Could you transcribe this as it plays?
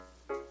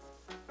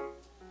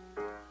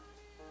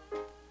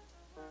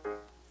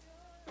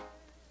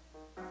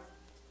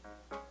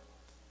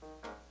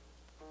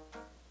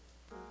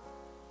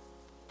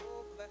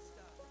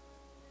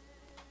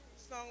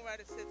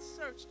songwriter said,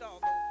 searched all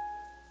over,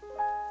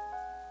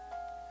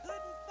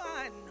 couldn't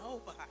find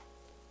nobody.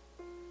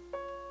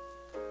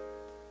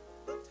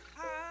 Looked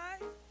high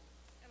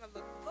and I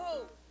looked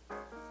low,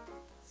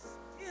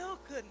 still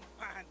couldn't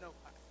find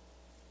nobody.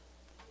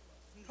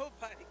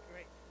 Nobody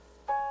great.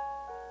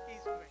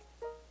 He's great.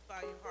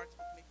 Bow your hearts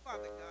with me.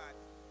 Father God,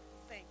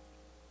 thank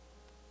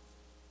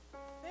you.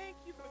 Thank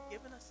you for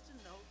giving us to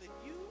know that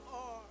you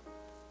are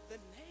the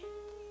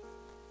name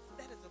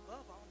that is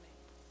above all names.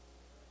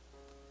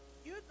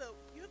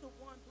 You're the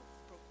one who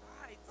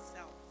provides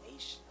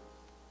salvation,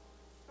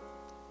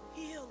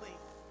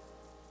 healing,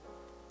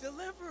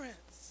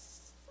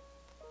 deliverance,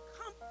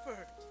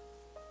 comfort.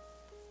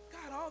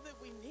 God, all that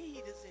we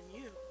need is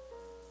in you.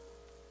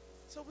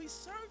 So we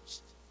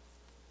searched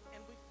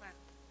and we found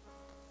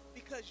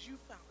because you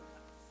found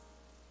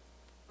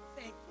us.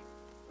 Thank you.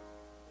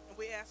 And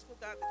we ask, oh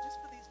God, that just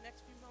for these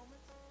next few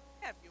moments,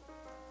 have your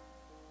way.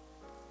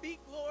 Be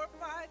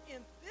glorified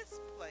in this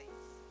place.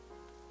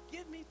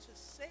 Give me to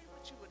say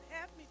what you would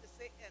have me to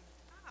say and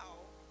how,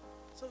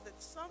 so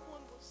that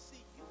someone will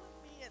see you and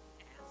me and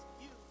ask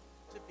you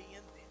to be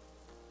in them.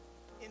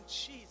 In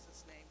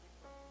Jesus' name we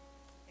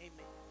pray.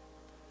 Amen.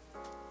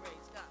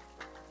 Praise God.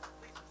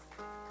 Please be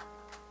seated.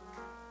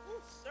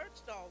 Ooh,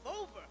 searched all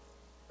over.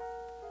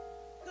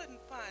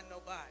 Couldn't find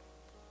nobody.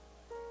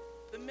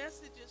 The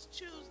message is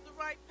choose the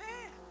right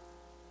path.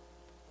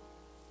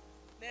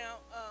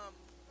 Now,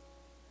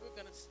 we're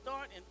going to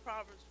start in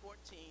Proverbs 14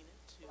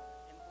 and 2,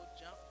 and we'll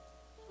jump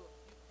to a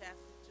few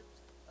passages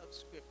of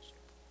Scripture.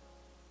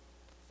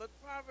 But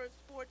Proverbs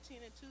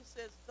 14 and 2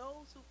 says,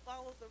 those who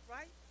follow the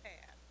right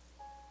path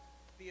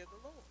fear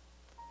the Lord.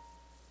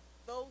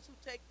 Those who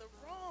take the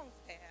wrong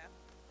path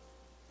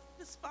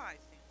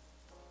despise him.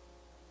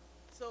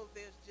 So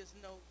there's just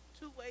no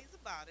two ways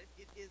about it.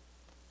 It is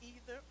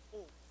either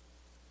or.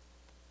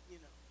 You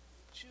know,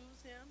 you choose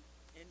him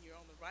and you're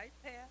on the right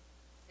path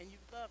and you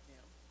love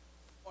him,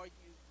 or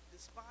you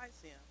despise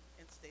him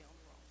and stay on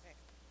the wrong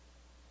path.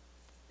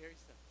 Very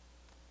simple.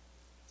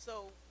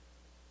 So,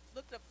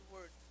 looked up the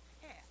word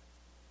path,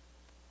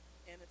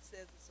 and it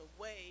says it's a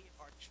way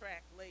or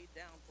track laid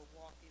down for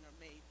walking or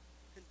made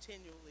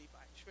continually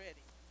by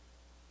treading.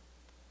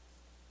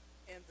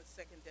 And the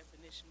second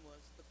definition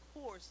was the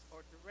course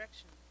or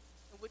direction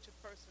in which a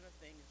person or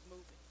thing is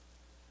moving.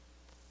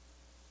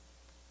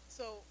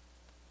 So,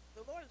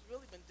 the Lord has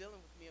really been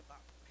dealing with me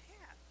about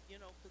path, you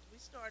know, because we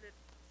started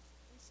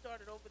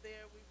over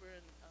there. We were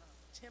in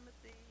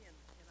Timothy and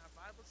in our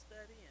Bible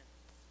study, and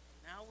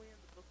now we're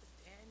in the book of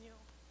Daniel,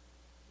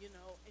 you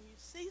know, and you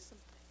see some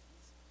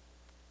things,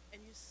 and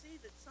you see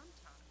that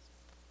sometimes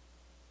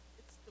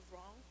it's the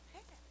wrong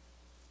path.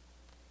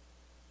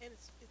 And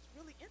it's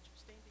really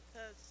interesting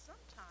because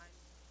sometimes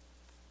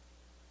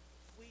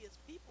we as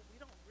people, we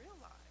don't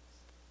realize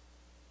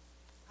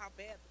how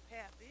bad the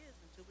path is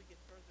until we get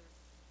further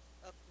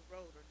up the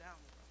road or down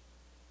the road.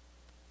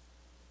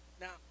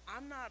 Now,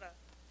 I'm not a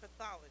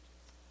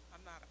pathologist.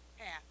 I'm not a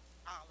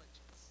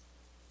pathologist.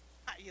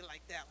 How you like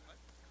that one?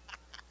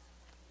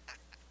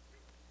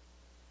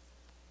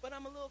 But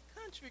I'm a little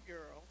country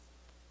girl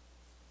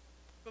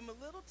from a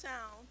little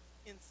town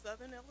in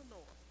southern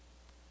Illinois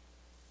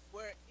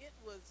where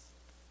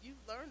you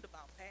learned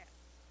about paths.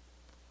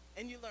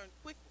 And you learned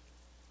quickly,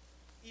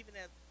 even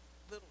as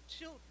little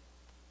children.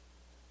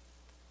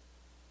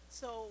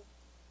 So,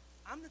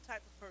 I'm the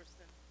type of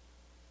person,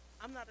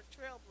 I'm not a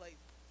trailblazer.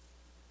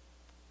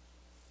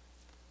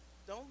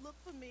 Don't look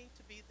for me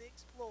to be the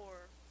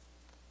explorer,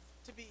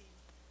 to be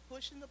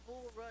pushing the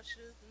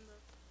bulrushes and the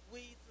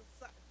weeds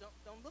aside.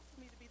 Don't look for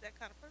me to be that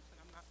kind of person.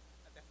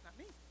 That's not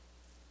me.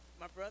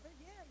 My brother,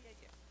 yeah,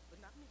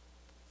 but not me.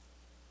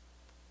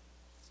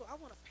 So I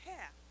want a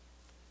path,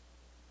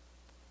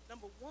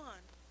 number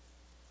one,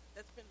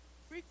 that's been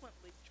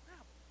frequently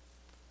traveled.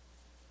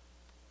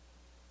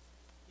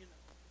 You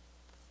know,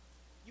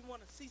 you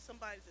want to see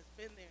somebody that's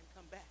been there and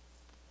come back.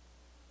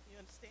 You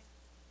understand?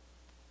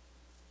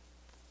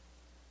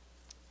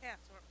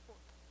 Paths are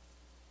important.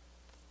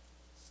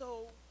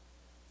 So,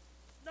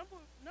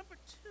 number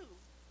two,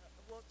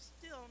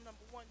 still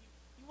number one,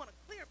 you want a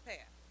clear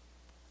path.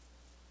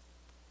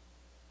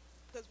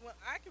 Because when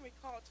I can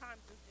recall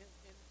times in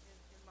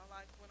my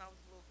life when I was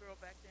a little girl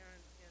back there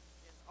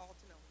in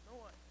Alton,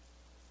 Illinois,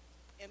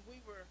 and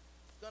we were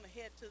going to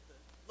head to the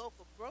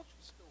local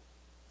grocery store.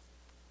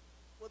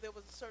 Well, there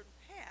was a certain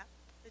path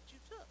that you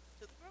took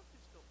to the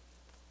grocery store.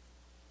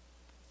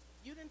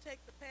 You didn't take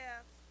the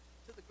path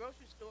to the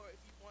grocery store if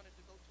you wanted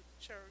to go to the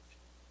church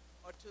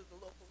or to the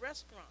local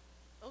restaurant.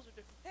 Those are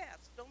different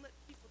paths. Don't let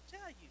people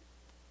tell you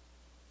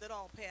that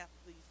all paths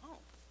lead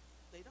home.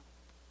 They don't.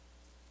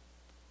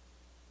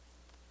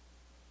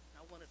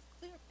 I wanted a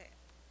clear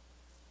path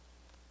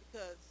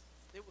because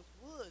there was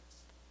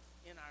woods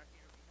in our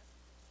area.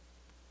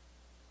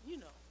 You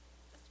know,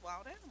 that's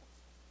wild animals.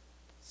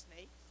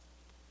 Snakes.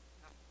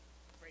 Not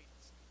afraid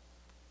of snakes.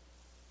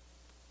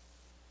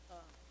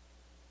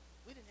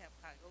 We didn't have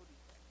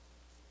coyotes back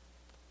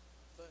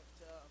then, but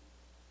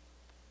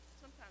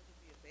sometimes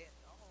it'd be a bad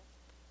dog.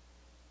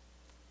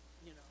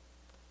 You know,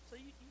 So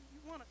you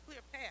want a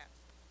clear path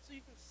so you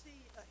can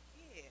see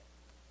ahead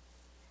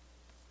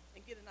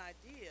and get an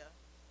idea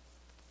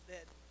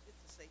that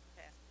it's a safe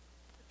path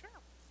to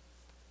travel.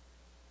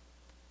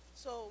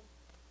 So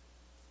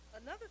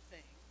another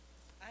thing,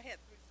 I had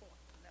 3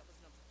 points, and that was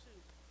number two.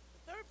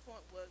 The third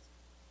point was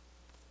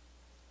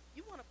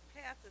you want a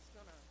path that's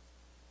gonna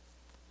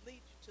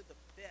lead you to the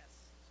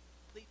best,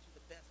 lead you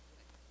the best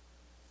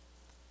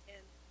way.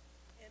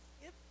 And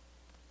if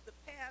the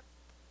path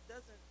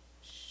doesn't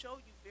show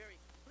you very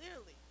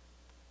clearly,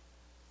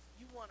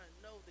 you want to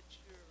know that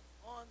you're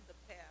on the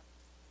path,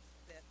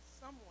 that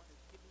someone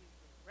is giving you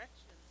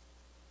directions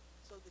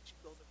so that you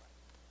go the right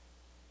way.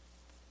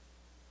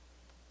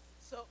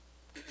 So,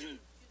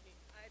 excuse me,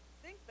 I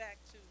think back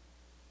to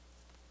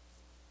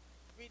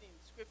reading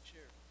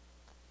scripture,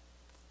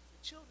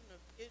 the children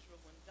of Israel,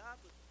 when God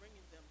was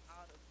bringing them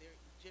out of their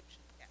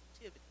Egyptian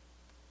captivity,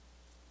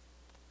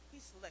 he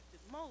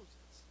selected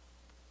Moses.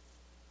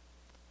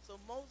 So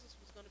Moses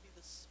was going to be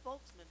the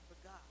spokesman for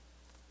God.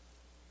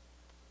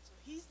 So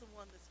he's the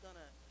one that's going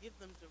to give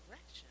them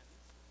directions,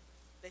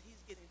 that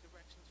he's getting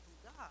directions from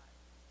God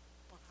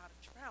on how to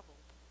travel,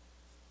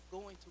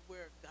 going to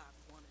where God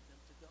wanted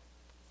them to go.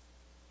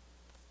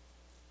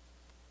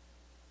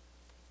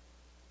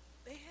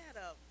 They had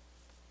a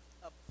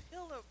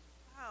pillar of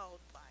cloud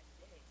by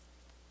day,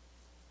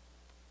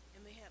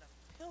 and they had a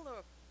pillar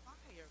of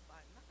fire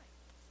by night.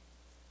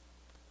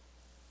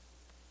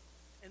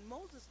 And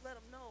Moses let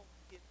them know,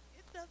 if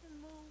it doesn't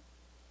move,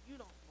 you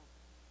don't move.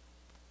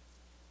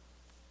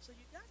 So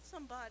you got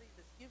somebody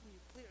that's giving you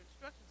clear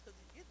instructions because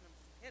he's getting them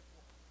from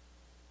headquarters.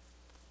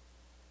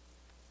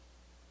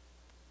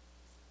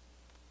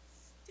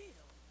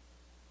 Still,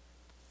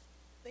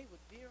 they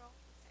would veer off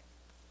the path.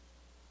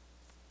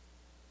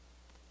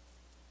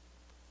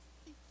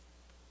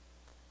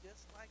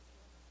 Just like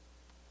you and I.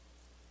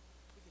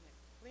 We can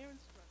have clear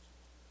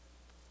instructions,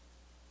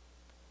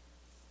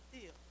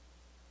 still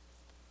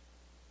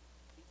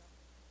be off,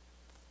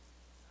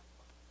 not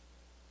follow.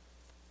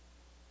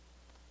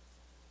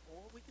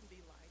 Or we can be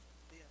like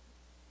them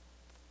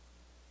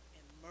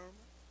and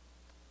murmur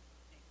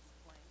and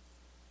complain.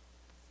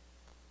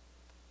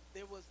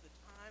 There was the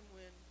time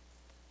when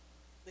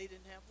they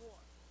didn't have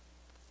water.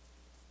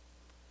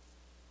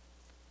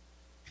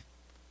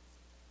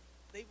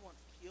 They want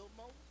to kill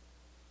Moses.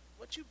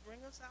 What you bring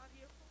us out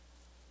here for?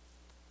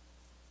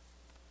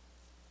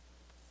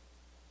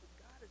 But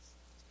God is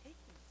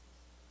taking us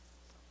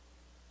somewhere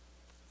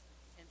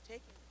and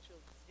taking the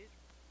children of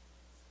Israel.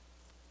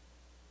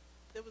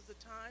 There was a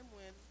time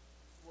when,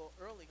 well,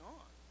 early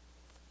on,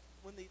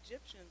 when the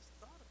Egyptians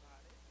thought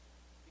about it,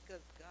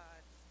 because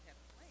God had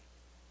a plan.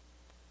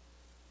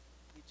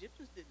 The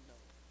Egyptians didn't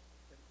know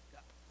that it was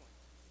God's plan.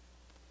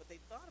 But they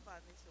thought about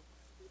it and they said,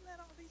 why did we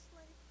let all these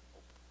slaves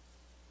go?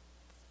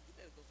 We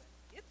better go back and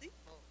get these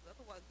folks,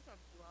 otherwise we're going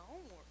to do our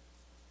own work.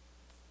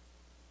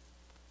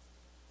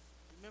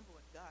 Remember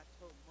what God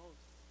told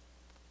Moses.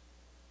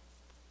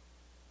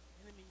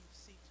 The enemy you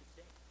see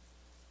today,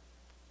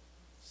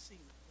 you will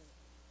see no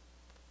more.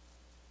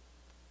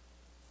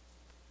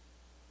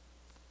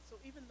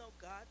 So even though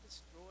God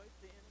destroyed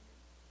the enemy,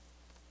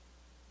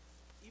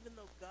 even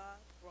though God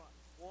brought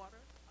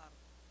water out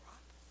of the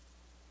rock,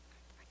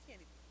 I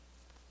can't even.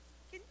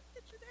 Can you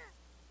picture that?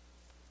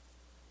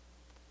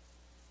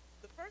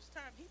 The first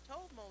time he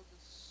told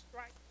Moses,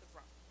 strike the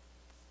rock.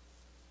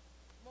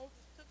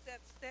 Moses took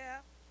that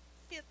staff,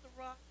 hit the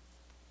rock,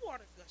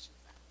 water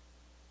gushes out.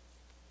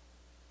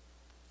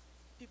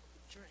 People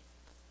could drink.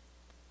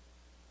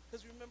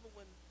 Because remember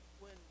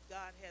when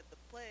God had the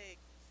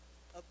plague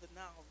of the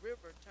Nile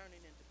River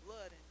turning into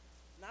blood, and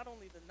not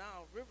only the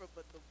Nile River,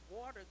 but the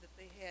water that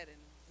they had in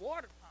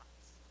water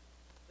pots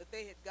that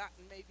they had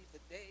gotten maybe the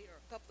day or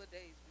a couple of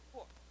days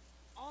before.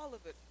 All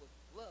of it was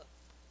blood.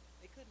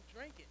 They couldn't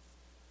drink it.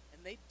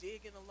 And they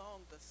digging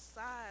along the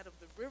side of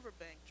the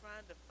riverbank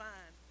trying to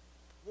find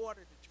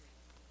water to drink.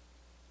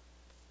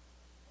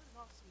 What an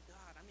awesome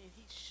God. I mean,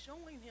 he's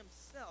showing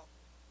himself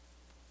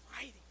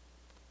mighty.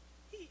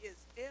 He is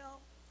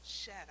El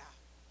Shaddai.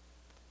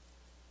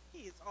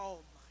 He is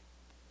almighty.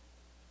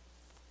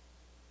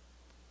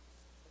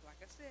 But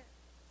like I said,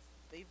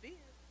 they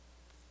veered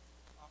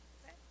off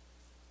the path.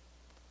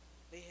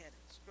 They had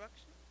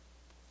instructions.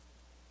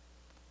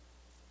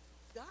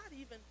 God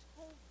even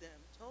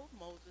told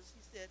Moses,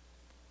 he said,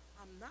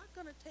 I'm not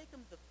going to take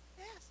them the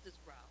fastest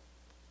route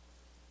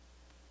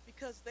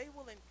because they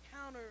will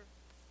encounter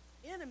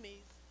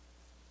enemies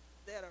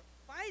that are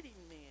fighting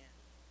men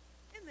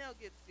and they'll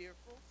get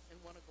fearful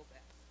and want to go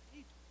back to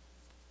Egypt.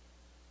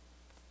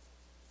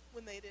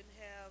 When they didn't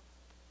have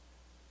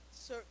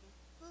certain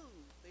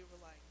food, they were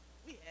like,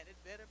 we had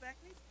it better back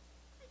in Egypt.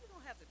 You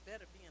don't have it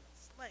better being a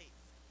slave.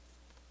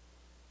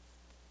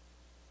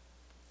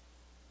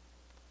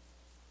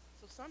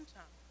 So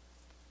sometimes,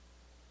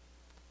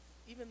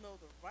 even though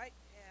the right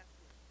path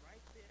is right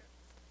there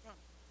in front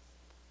of us,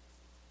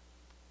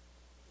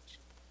 it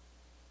should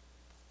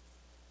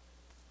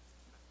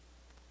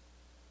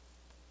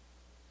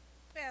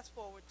be. Fast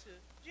forward to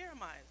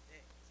Jeremiah's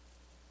days.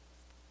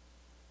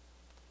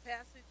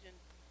 passage in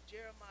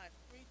Jeremiah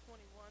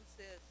 3:21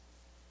 says,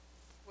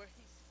 where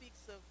he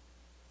speaks of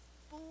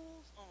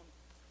fools on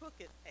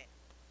crooked paths.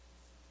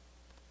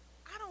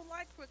 I don't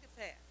like crooked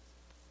paths.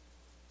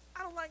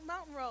 I don't like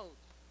mountain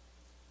roads.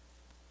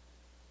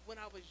 When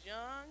I was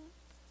young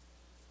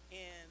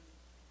and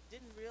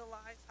didn't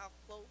realize how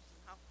close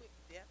and how quick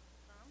death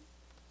would come,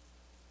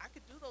 I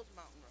could do those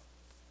mountain roads.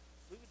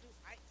 We would do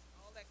hikes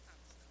and all that kind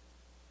of stuff.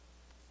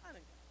 I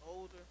done got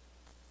older.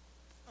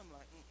 I'm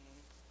like,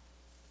 mm-mm.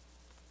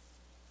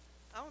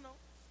 I don't know.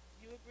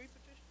 You agree,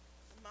 Patricia?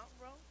 The mountain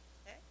road?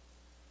 Hey,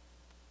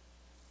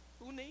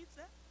 who needs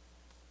that?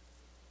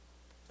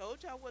 Told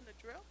you I wasn't a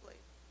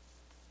trailblazer.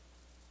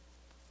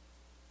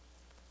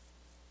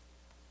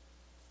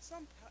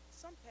 Some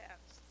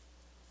paths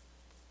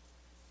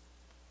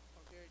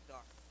are very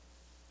dark,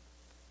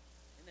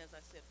 and as I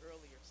said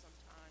earlier,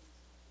 sometimes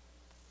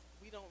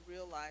we don't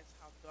realize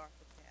how dark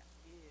the path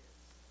is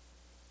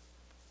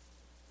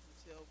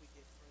until we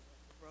get further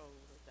up the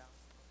road or down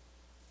the road.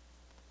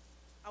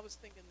 I was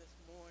thinking this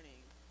morning,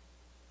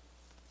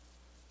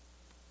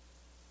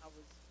 I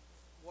was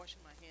washing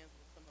my hands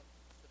with some of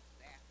the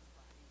Bath and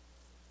Body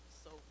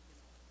soap.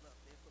 I love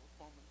their little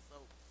foaming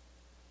soap.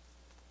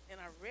 And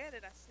I read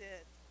it.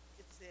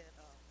 It said,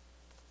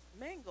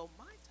 mango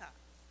Mai Tai.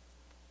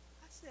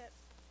 I said,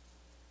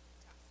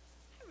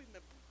 I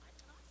remember Mai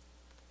Tai.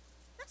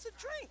 That's a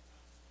drink.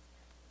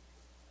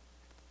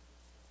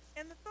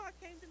 And the thought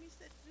came to me,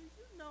 said, do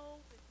you know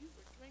that you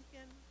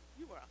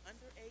were an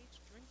underage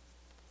drinker?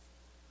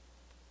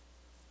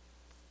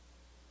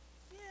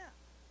 Yeah.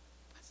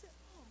 I said,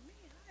 oh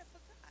man, I had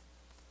forgot.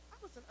 I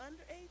was an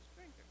underage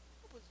drinker.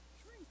 I was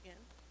drinking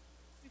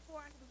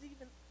before I was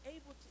even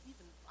able to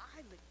even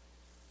buy liquor.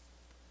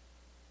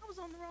 I was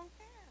on the wrong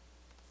path.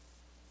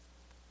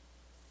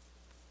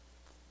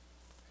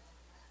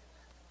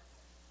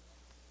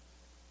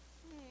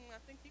 I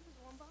think he was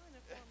the one buying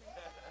it for me.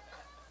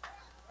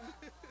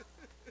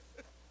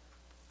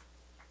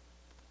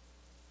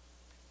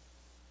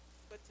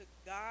 But to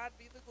God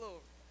be the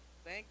glory.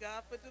 Thank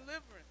God for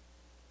deliverance.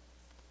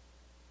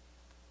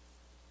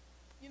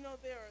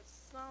 There are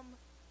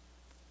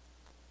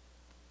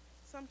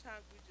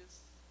sometimes we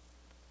just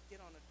get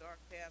on a dark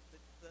path.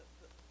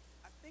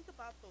 I think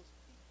about those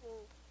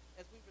people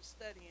as we were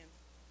studying.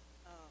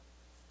 Um,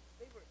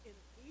 they were in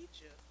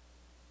Egypt.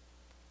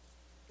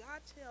 God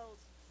tells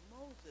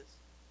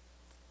Moses,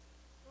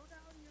 throw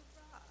down your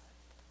rod.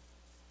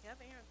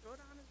 Have Aaron throw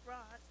down his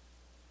rod,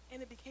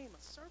 and it became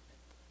a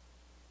serpent.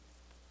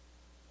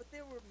 But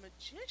there were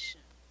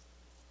magicians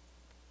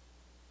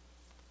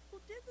who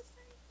did the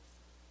same thing.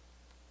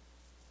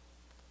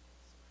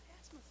 So I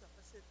asked myself,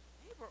 I said,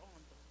 they were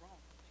on the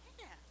wrong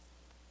path.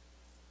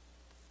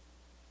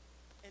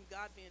 And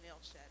God being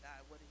El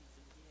Shaddai, what did he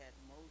do? He had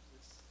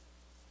Moses,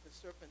 the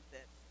serpent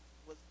that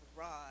was the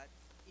rod,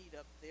 eat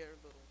up their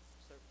little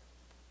serpent.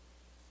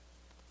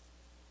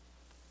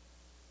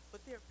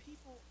 But there are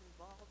people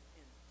involved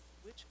in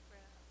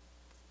witchcraft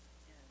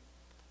and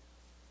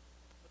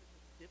what is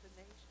it,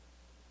 divination.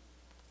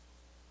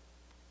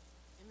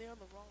 And they're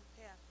on the wrong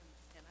path,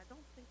 and I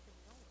don't think they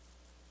know it.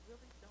 I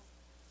really don't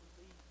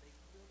believe they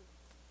really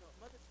know.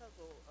 Mother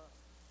Tuggle,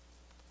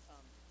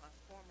 my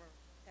former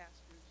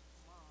pastor's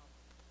mom,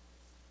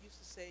 used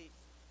to say,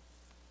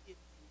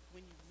 if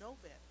when you know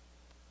better,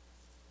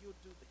 you'll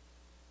do better.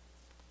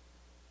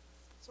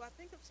 So I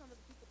think of some of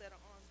the people that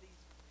are on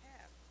these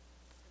paths,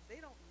 and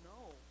they don't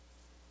know.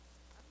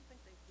 I don't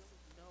think they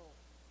really know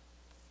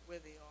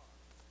where they are.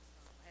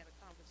 I had a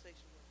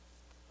conversation with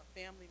a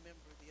family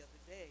member the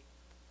other day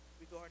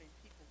regarding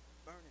people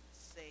burning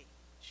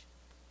sage.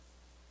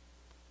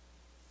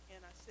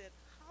 And I said,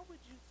 how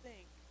would you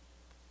think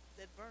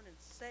that burning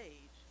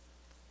sage,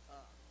 a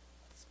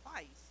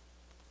spice,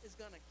 is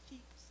going to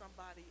keep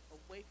somebody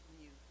away from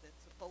you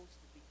that's supposed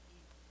to be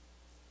evil?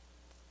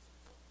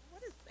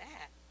 What is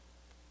that?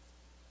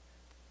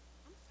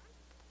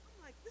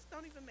 I'm like, this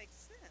don't even make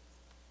sense.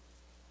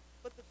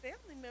 But the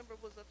family member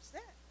was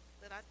upset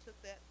that I took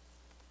that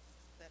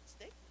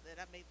statement, that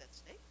I made that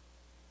statement.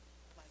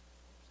 Like,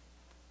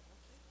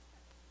 don't say that.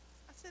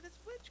 I said,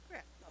 it's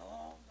witchcraft.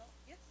 No, no.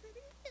 Yes, it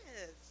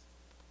is.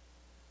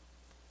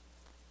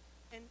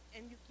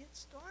 And you get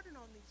started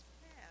on these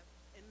paths,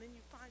 and then you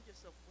find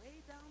yourself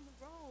way down the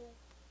road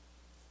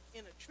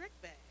in a trick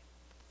bag.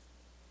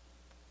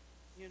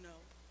 You know.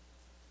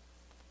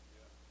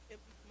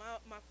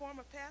 My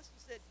former pastor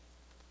said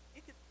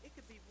it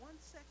could be 1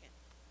 second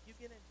you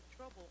get into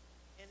trouble,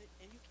 and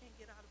you can't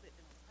get out of it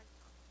in a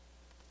lifetime.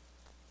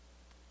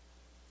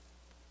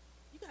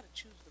 You got to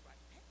choose the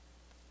right path.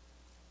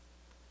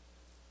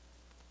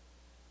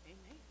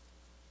 Amen.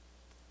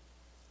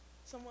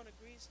 Someone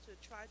agrees to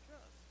try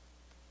drugs,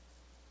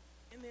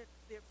 and they're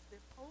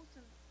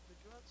posing the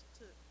drugs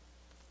to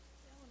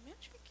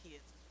elementary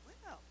kids as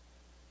well.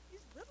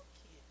 These little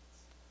kids.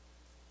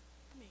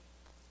 I mean,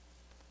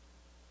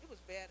 it was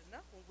bad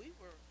enough when we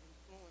were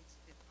influenced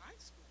in high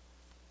school.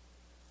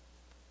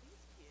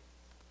 These kids.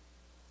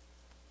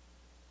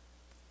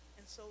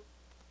 And so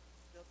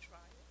they'll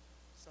try it.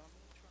 Some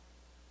will try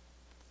it.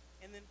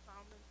 and then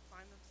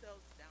find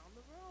themselves down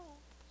the road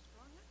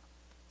strung out,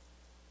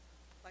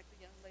 like the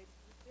young lady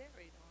who was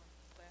buried on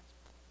last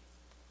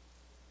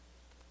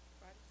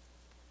Friday.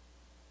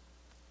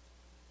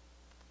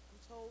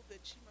 I'm told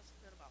that she must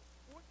have been about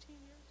 14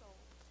 years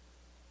old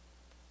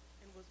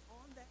and was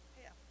on that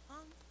path,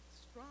 hung,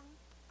 strung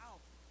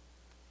out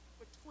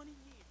for 20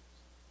 years.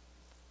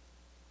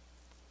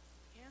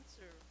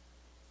 Cancer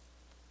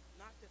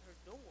knocked at her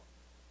door.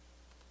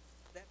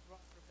 That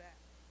brought her back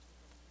to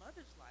her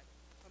mother's life.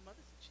 Her mother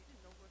said she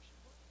didn't know where she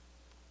was,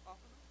 off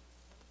and on.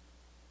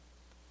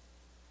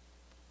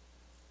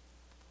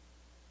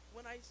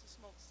 When I used to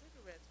smoke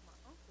cigarettes, my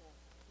uncle,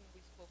 whom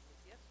we spoke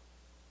with yesterday,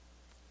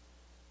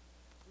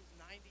 who's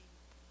 91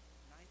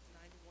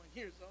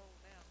 years old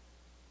now,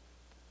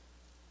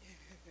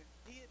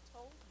 he had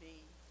told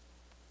me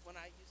when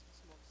I used to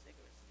smoke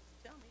cigarettes, he used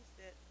to tell me, he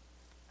said,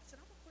 I said,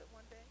 I'm going to quit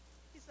one day.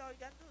 He said, all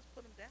you got to do is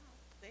put them down.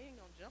 They ain't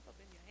going to jump up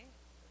in your hand.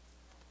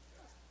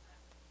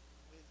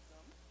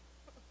 Wisdom.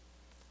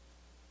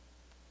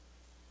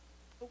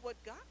 But what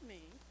got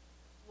me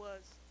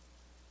was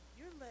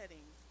you're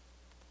letting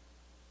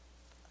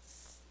a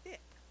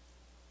stick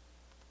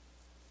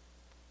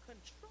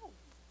control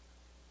you.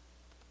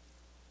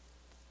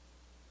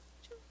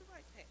 Choose the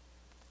right path.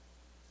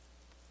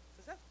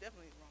 Because that's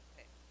definitely the wrong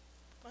path.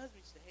 My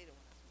husband used to hate it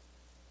when I smoked.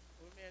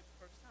 When we were married the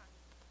first time,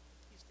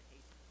 he used to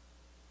hate it.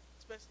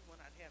 Especially when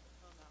I'd have it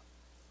hung up.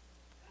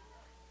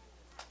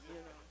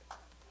 You know.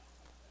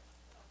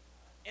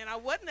 And I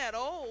wasn't that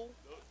old.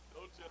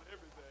 Don't tell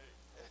everything.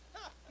 I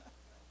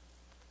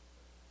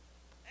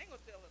ain't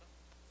gonna tell it.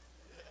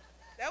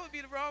 That would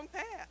be the wrong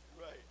path.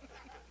 Right.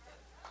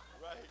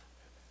 Right.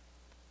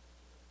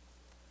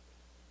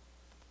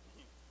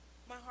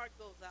 My heart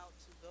goes out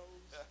to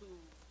those who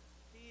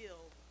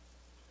feel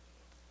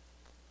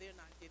they're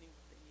not getting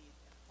what they need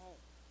at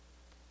home.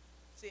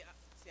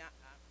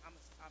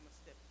 I'm a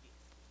step kid,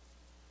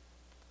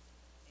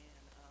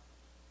 and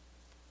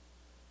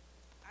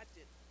I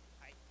did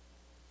like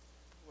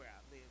where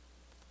I lived.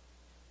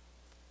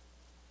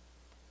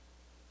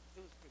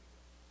 It was pretty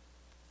rough.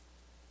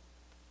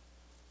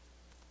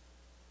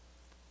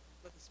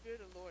 But the Spirit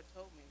of the Lord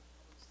told me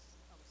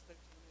I was 13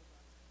 years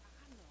old.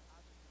 I know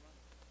I'll just run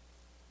it.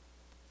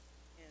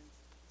 And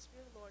the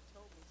Spirit of the Lord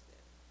told me, said,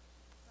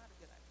 it's not a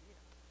good idea.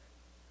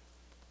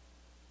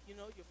 You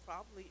know, you'll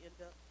probably end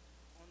up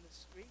on the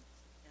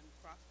streets and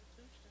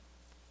prostitution.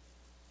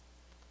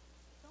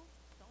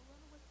 Don't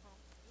run away from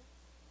home.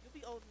 You'll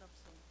be old enough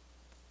soon.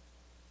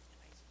 And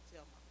I used to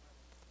tell my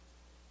mother,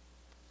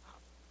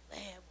 I'll be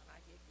glad when I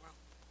get grown.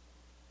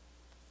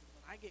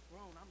 When I get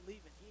grown, I'm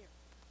leaving here.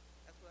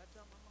 That's what I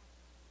tell my mom.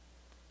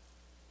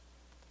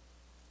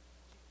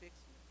 She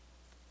fixed me.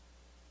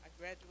 I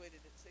graduated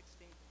at 16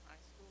 from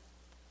high school,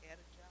 had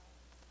a job,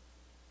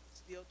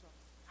 still told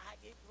me, I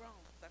get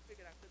grown. So I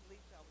figured I couldn't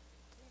leave till I was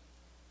 18.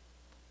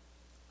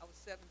 I was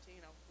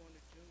 17, I was going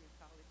to junior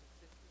college in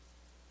Citrus.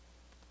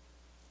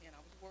 And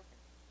I was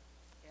working.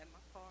 Had my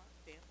car,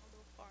 paying my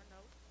little car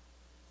note.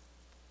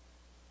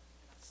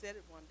 And I said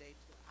it one day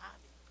to her,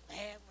 I'll be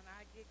glad when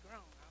I get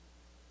grown.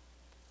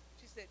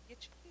 She said,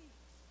 get your keys.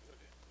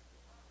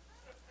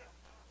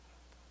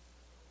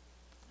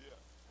 Yeah.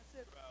 I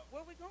said, where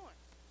are we going?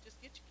 Just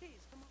get your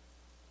keys, come on.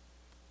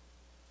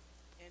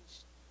 And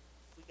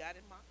we got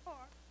in my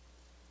car.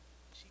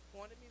 She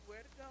pointed me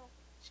where to go.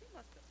 She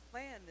must have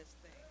planned this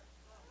thing.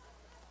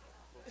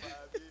 For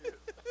 5 years.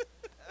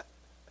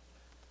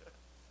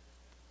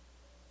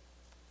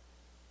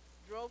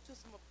 Drove to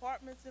some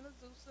apartments in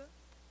Azusa.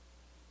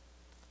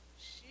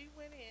 She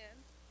went in,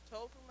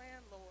 told the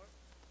landlord,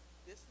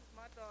 this is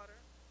my daughter.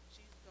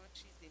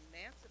 She's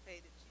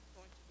emancipated. She's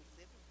going to be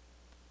living.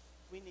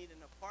 We need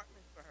an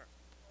apartment for her.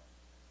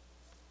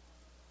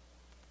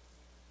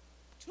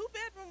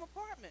 2-bedroom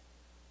apartment.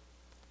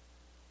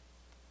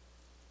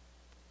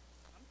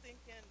 I'm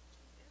thinking,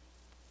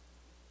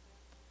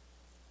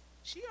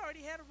 she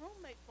already had a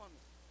roommate for me.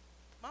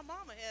 My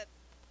mama had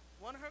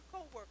one of her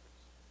co-workers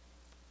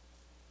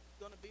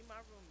going to be my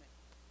roommate.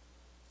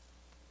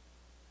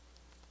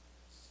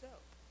 So,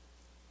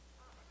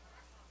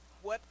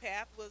 what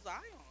path was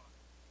I on?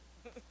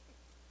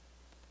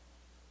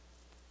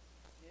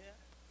 Yeah.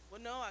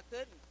 Well, no, I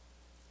couldn't.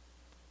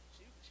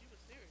 She was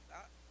serious.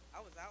 I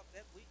was out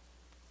that week.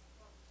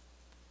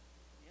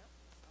 Yeah,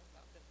 I was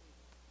out that week.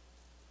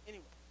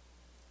 Anyway,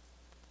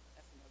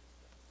 that's another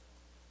story.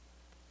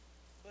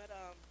 But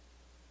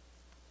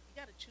you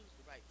got to choose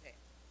the right path.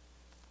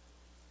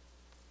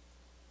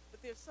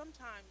 But there's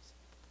sometimes,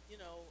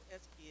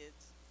 as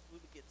kids, we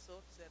would get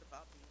so upset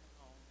about being at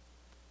home.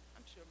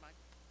 I'm sure my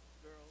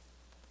girls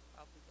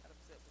probably got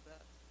upset with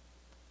us.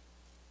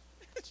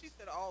 She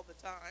said all the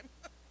time.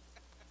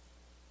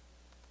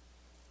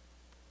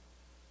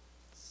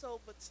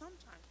 But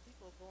sometimes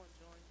people go and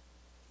join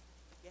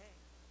the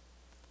gang.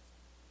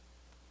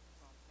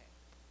 Wrong path.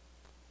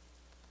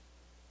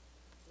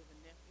 We have a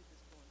nephew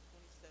that's going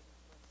 27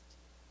 plus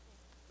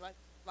 10.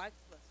 Life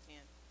plus 10.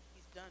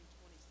 He's done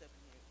 27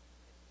 years.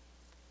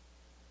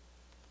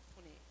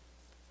 28.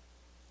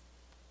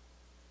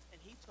 And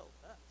And he told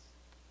us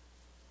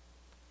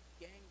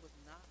gang was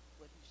not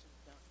what he should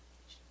have done.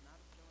 He should not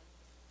have joined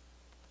gang.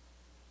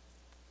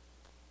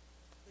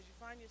 Because you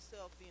find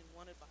yourself being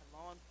wanted by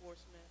law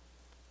enforcement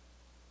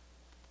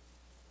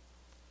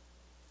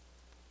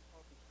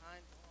or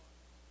behind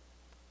bars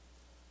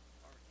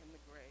or in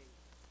the grave.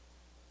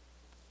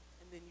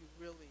 And then you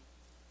really,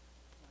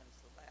 minus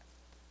the last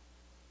one,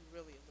 you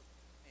really are looking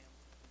for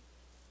family.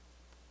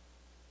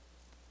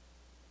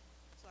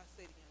 So I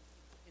say to young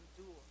people,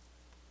 endure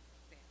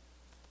family.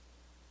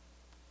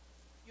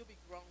 You'll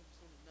be grown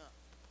soon enough.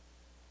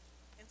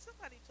 And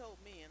somebody told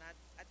me, and I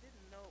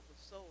didn't know it was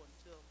so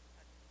until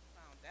I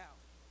found out,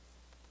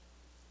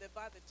 that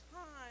by the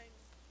time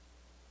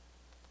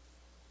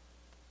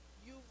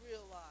you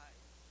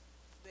realize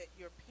that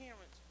your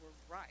parents were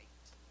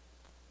right,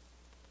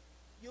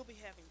 you'll be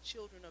having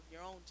children of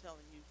your own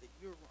telling you that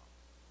you're wrong.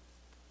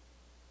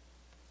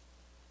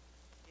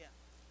 Yeah.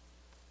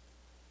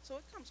 So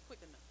it comes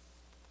quick enough.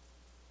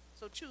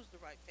 So choose the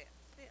right path.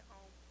 Stay at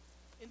home,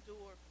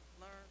 endure,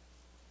 learn.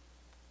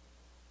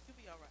 You'll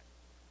be all right.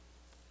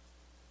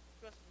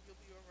 Trust me,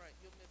 you'll be all right.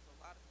 You'll miss a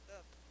lot of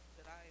stuff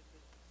that I ain't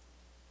with.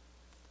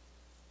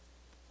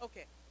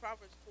 Okay,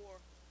 Proverbs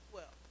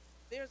 4:12.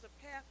 There's a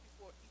path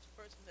before each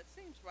person that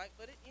seems right,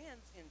 but it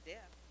ends in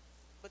death.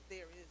 But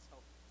there is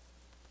hope.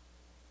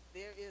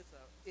 There is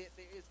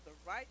the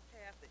right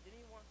path that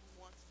anyone who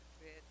wants to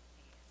tread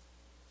can.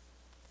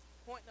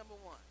 Point number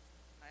one.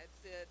 I had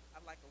said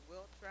I like a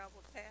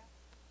well-traveled path.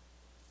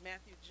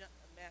 Matthew.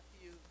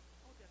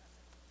 Oh, did I?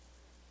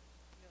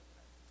 Yeah,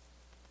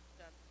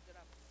 did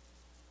I?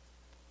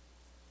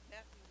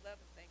 Matthew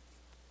 11. Thank you.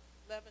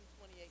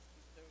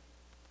 11:28-30.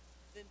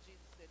 Then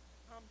Jesus said,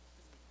 "Come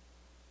to me,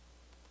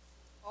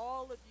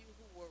 all of you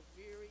who are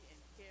weary and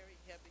carry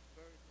heavy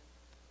burdens.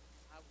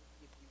 I will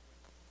give you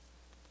rest."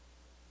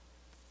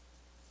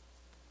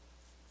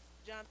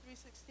 John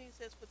 3:16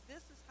 says, "For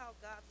this is how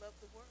God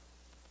loved the world.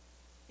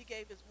 He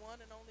gave his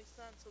one and only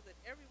Son so that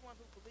everyone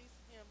who believes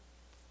in him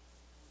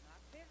will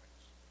not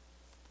perish,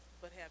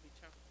 but have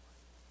eternal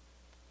life."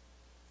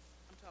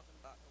 I'm talking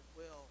about a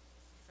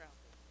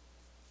well-traveled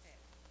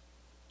path.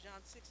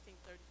 John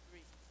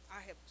 16:33,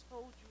 "I have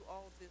told you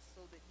all this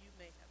so that you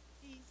may have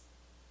peace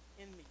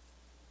in me.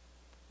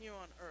 Here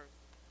on earth,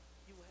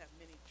 you will have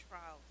many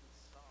trials and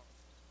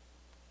sorrows.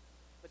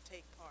 But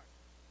take heart,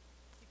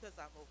 because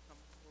I've overcome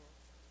the world."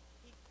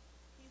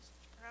 He's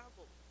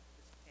traveled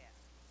this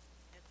path,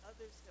 and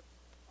others have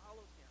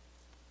followed him.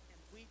 And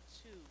we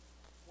too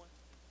want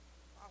to be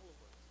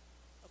followers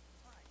of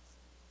Christ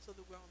so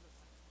that we're on the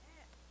right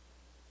path.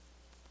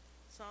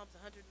 Psalms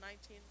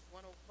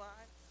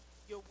 119:105,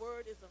 "Your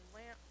word is a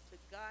lamp to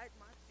guide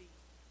my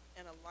feet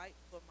and a light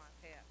for my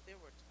path." There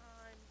were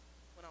times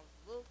when I was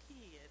a little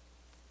kid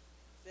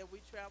that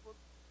we traveled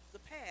the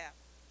path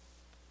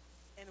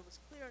and it was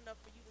clear enough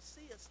for you to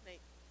see a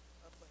snake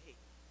up ahead.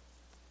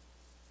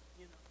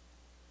 You know,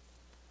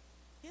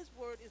 his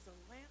word is a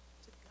lamp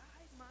to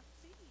guide my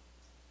feet.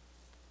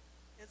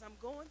 As I'm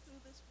going through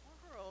this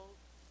world,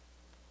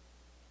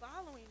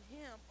 following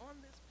him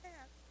on this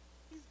path,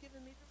 he's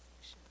giving me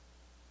direction.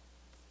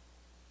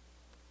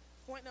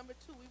 Point number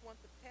 2, we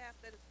want the path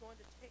that is going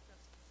to take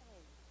us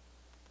home.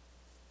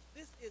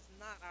 This is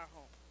not our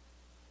home.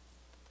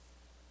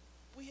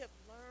 We have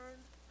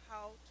learned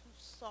how to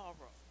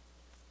sorrow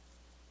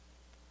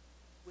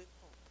with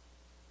hope,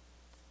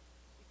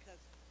 because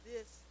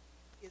this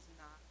is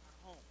not our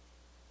home.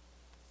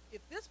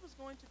 If this was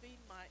going to be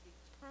my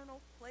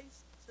eternal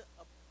place to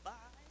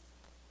abide,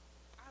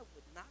 I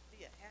would not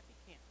be a happy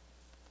camper.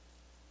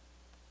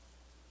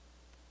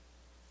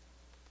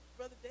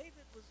 Brother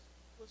David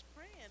was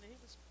praying, and he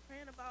was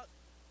praying about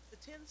the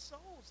 10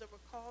 souls that were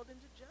called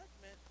into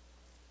judgment.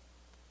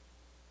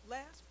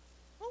 Last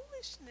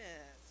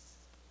foolishness.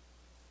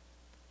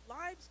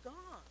 Lives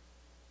gone.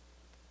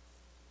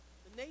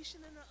 The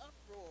nation in an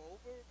uproar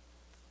over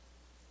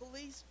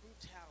police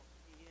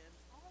brutality and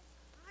all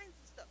kinds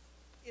of stuff.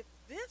 If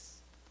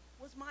this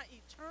was my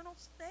eternal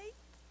state,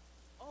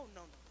 oh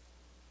no.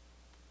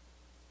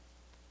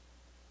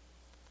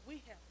 We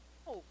have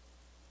hope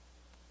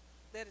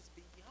that is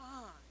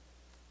beyond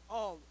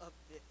all of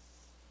this.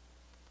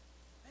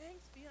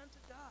 Thanks be unto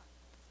God.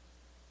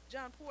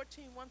 John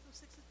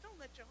 14:1-6 says, "Don't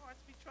let your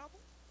hearts be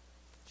troubled.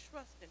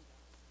 Trust in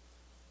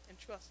God, and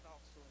trust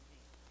also in me.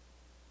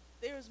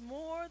 There is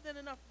more than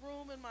enough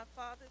room in my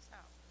Father's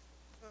house."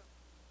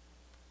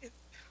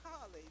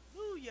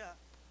 Hallelujah.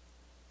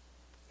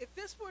 If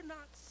this were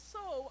not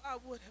so, I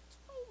would have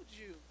told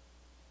you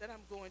that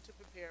I'm going to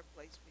prepare a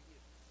place for you.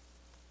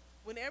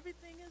 When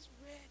everything is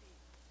ready,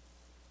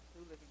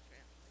 New Living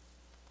Translation,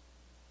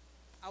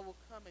 I will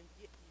come and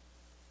get you,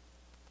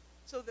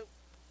 so that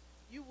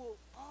you will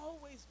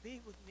always be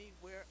with me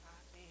where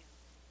I am.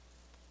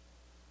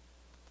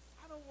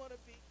 I don't want to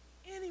be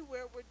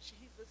anywhere where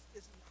Jesus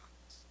is not.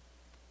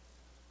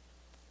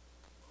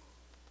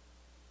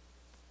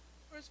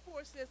 Verse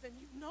 4 says, "And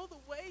you know the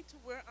way to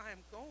where I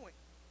am going."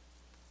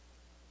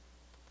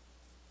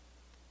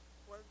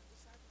 One of the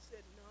disciples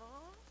said,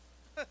 "No,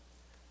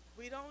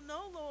 we don't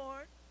know,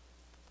 Lord."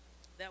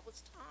 That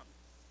was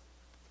Thomas.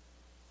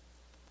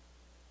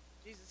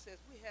 Jesus says,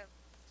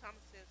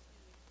 Thomas says,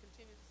 he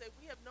continues to say,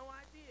 we have no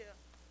idea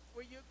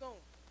where you're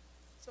going.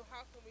 So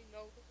how can we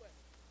know the way?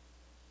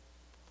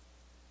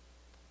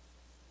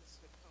 This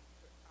is the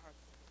comfort, our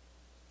Lord,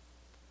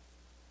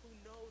 who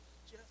knows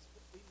just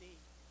what we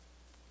need.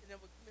 And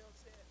then what Camille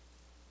said,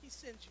 he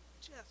sends you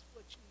just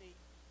what you need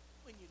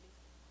when you need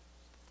it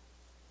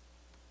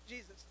most.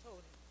 Jesus told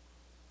him,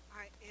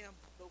 I am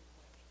the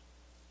way,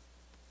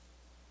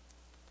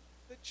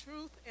 the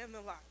truth, and the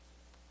life.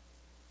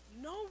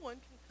 No one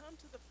can come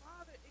to the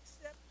Father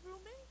except through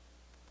me.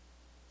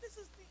 This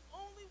is the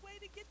only way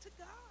to get to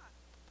God.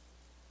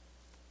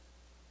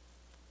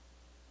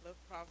 Love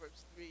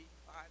Proverbs 3,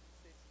 5, and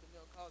 6.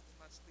 Camille calls it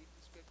my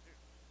sleepy scripture.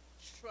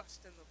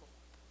 Trust in the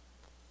Lord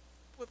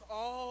with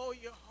all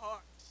your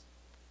heart.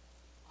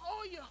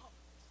 All your heart.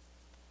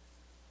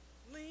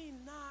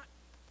 Lean not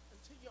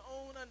unto your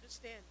own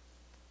understanding.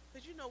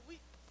 Because you know, what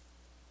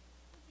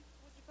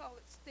you call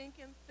it,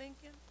 stinking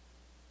thinking?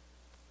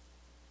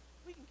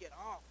 We can get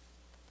off.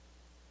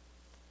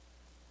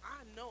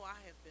 I know I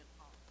have been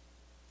off.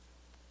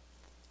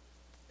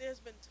 There's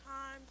been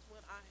times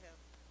when I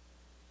have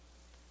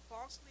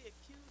falsely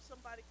accused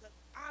somebody because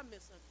I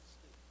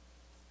misunderstood.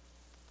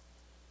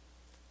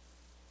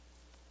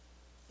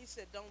 He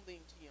said, don't lean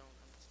to your own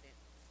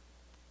understanding.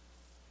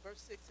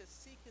 Verse 6 says,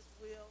 seek his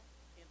will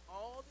in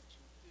all that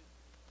you do,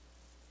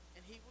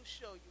 and he will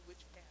show you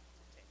which path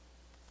to take.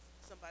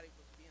 Somebody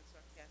was being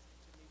sarcastic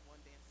to me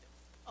one day and said,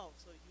 oh,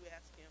 so you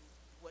ask him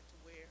what to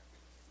wear?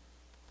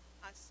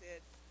 I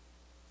said,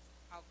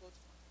 I'll go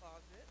to my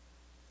closet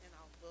and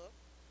I'll look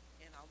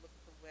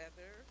at the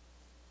weather,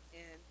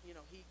 and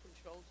he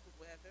controls the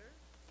weather,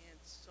 and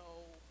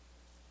so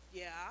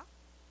yeah.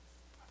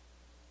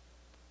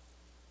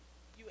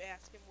 You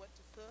ask him what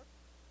to cook.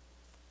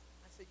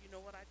 I said, you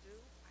know what I do?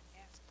 I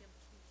ask him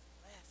to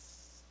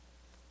bless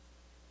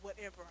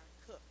whatever I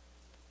cook,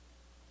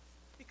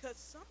 because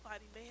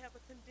somebody may have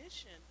a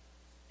condition,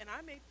 and I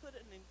may put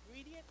an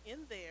ingredient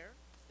in there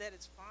that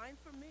is fine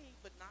for me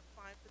but not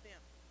fine for them.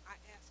 I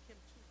ask him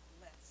to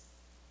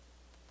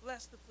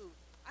bless the food.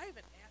 I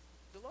even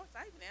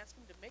asked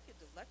him to make it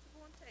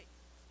delectable and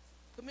taste.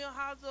 Camille,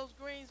 how's those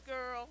greens,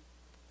 girl?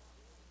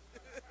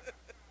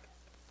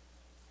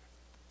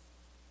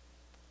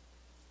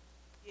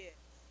 Yes,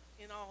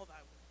 in all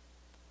thy ways.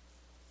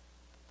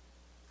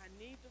 I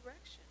need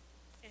direction,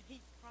 and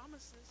he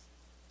promises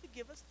to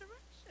give us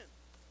direction.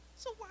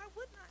 So why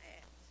wouldn't I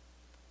ask?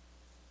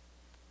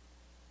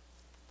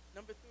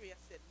 Number 3, I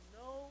said,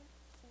 know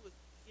who is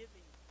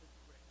giving the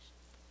direction.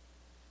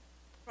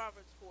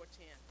 Proverbs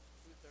 4:10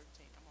 through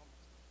 13. I'm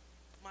almost done.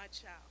 My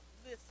child,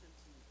 listen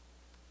to me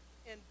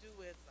and do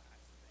as I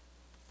say,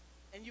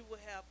 and you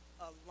will have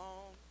a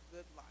long,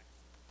 good life.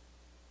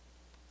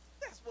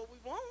 That's what we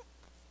want.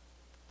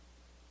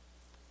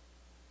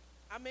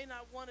 I may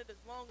not want it as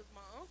long as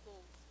my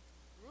uncle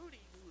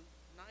Rudy, who is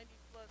 90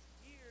 plus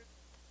years,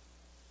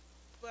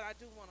 but I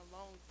do want a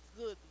long,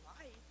 good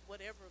life,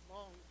 whatever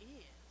long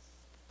is.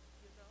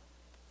 You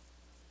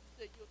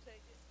said you'll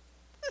take it.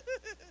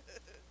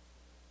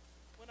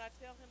 When I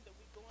tell him that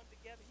we're going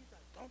together, he's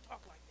like, don't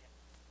talk like that.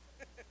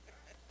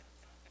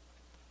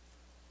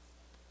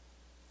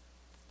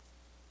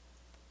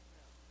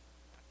 No,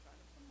 I'm not trying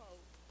to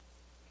promote.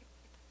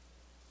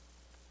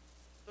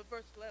 But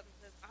verse 11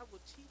 says, I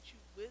will teach you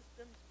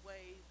wisdom's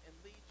ways and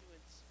lead you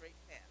in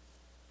straight paths.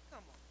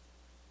 Come on.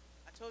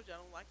 I told you I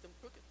don't like them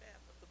crooked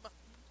paths of the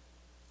mountain.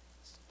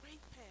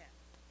 Straight path.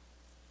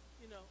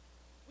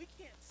 We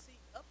can't see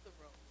up the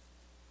road.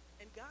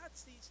 And God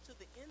sees to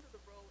the end of the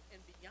road and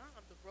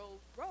beyond the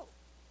road.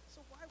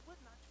 So why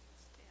wouldn't I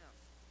trust him?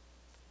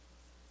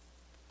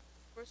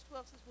 Verse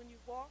 12 says, when you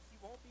walk,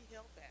 you won't be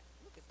held back.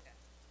 Look at that.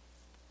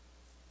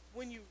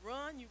 When you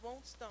run, you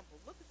won't stumble.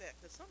 Look at that.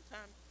 Because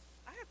sometimes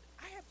I have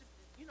to,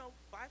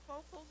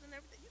 bifocals and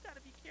everything. You got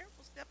to be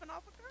careful stepping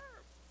off a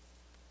curb.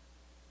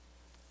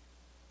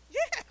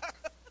 Yeah.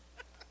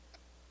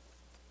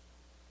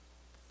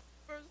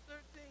 Verse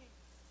 13.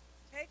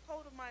 Take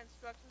hold of my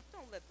instructions.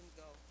 Don't let them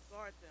go.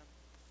 Guard them.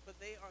 For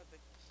they are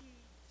the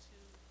key to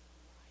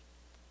life.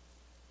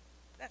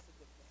 That's a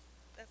good thing.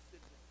 That's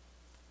good news.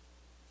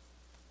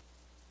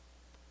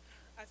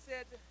 I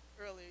said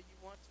earlier, you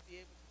want to be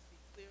able to see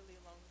clearly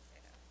along the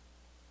path,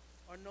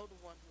 or know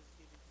the one who is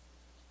giving you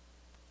direction.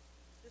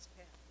 This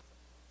path is a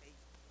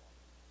faith walk.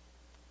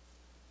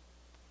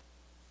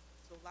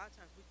 So a lot of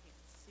times we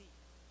can't see,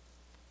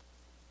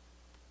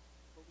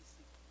 but we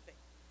see faith.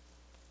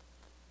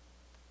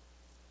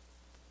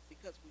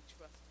 Because we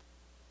trust him.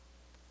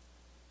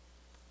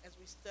 As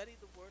we study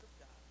the Word of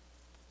God,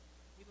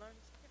 we learn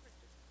his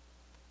character.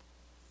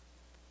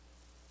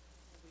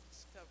 And we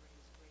discover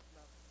his great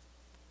love.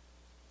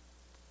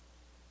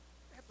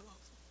 That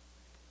blows me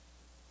away.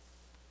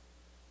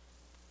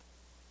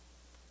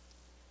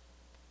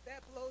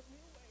 That blows me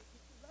away. He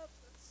loves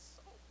us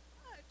so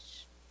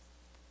much.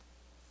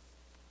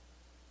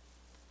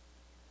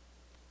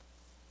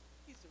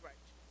 He's the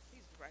right choice.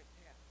 He's the right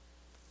path.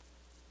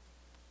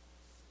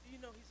 Do you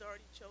know he's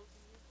already chosen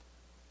you?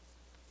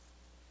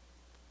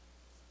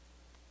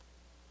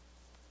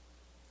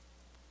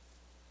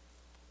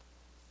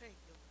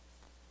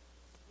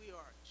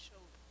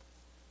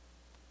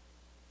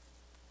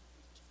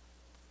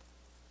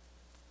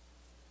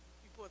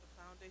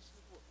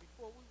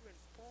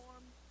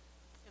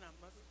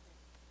 my mother's name.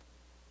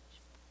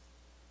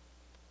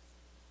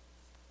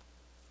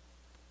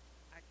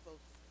 I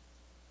close with this.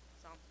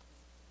 Psalms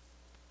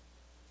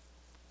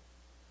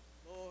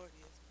 20. Lord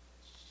is my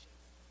shepherd.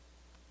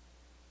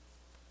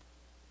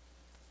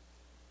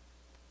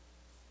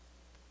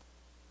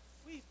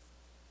 We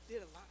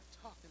did a lot of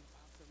talking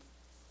about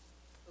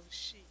those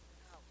sheep and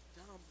how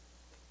dumb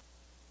they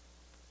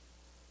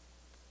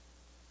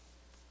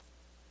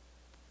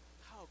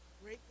are, how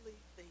greatly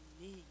they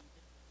need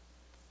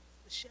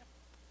the shepherd.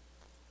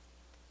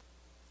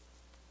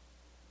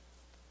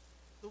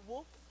 The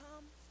wolf will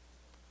come.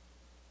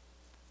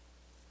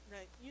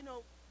 Now, you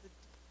know,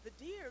 the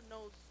deer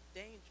knows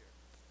danger.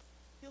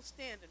 He'll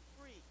stand and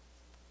freeze.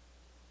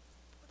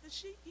 But the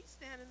sheep, he's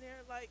standing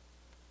there like,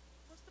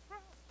 what's the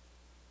problem?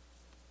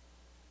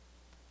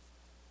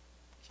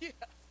 Yeah.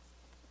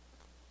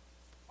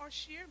 Or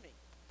shear me.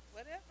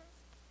 Whatever.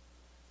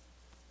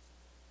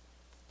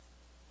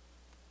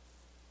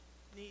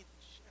 Need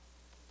the shepherd.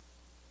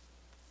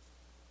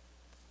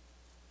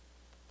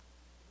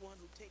 One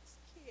who takes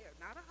care,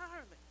 not a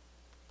hireling.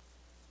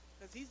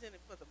 Because he's in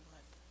it for the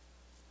money.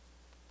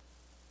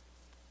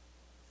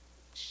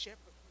 The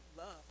shepherd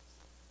who loves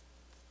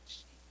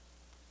sheep.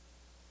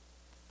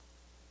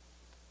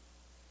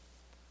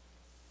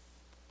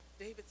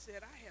 David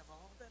said, I have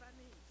all that I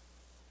need.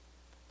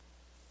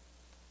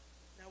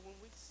 Now, when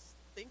we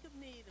think of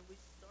need and we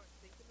start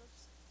thinking of,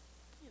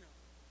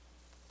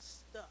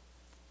 stuff,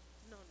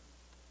 no.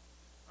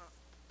 I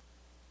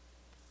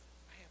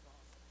have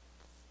all.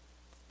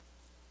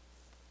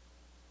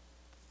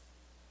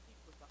 He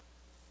provides.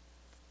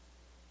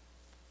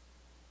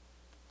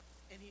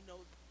 And he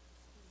knows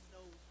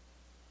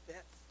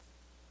best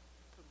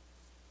for me.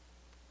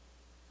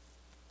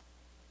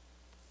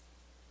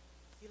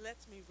 He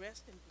lets me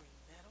rest in green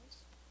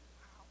meadows.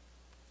 Wow.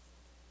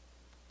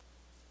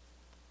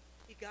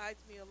 He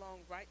guides me along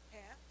right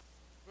paths,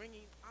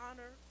 bringing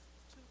honor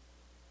to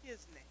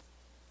his name.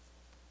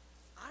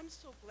 I'm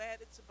so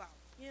glad it's about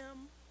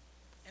him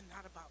and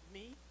not about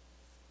me.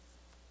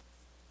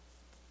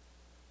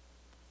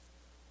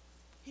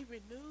 He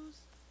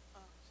renews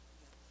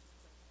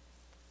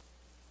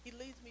He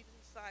leads me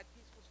beside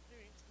peaceful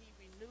streams. He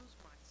renews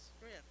my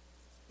strength.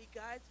 He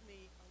guides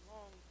me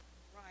along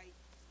right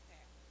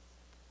paths,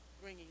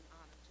 bringing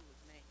honor to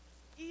his name.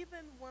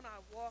 Even when I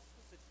walk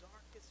through the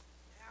darkest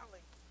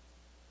valley,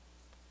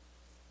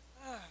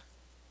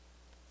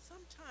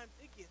 sometimes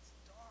it gets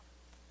dark.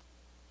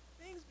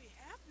 Things be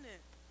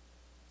happening.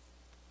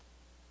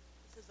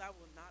 He says, I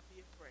will not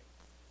be afraid,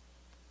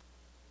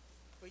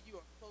 for you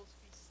are close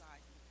beside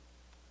me.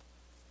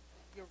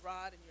 Your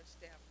rod and your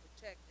staff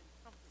protect and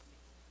comfort me.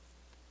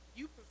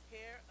 You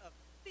prepare a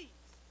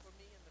feast for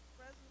me in the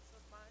presence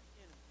of my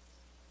enemies.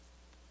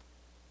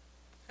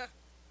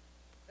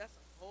 That's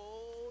a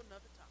whole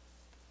nother topic.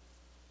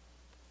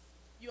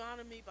 You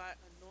honor me by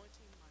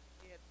anointing my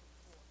head with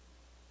oil,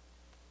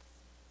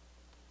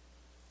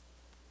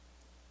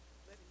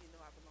 letting me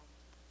know I belong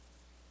to you.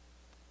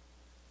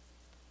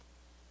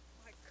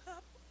 My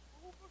cup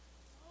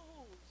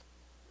overflows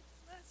with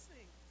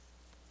blessings.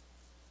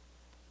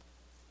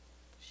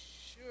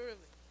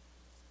 Surely,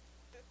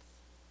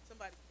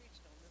 somebody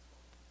preached on this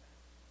one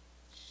time.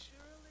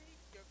 Surely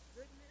your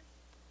goodness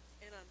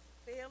and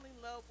unfailing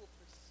love will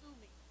pursue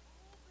me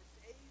all the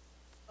days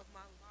of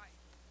my life.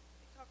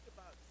 They talked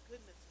about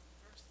goodness and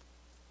mercy.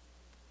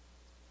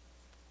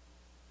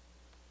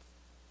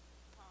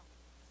 Wow.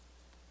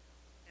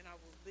 And I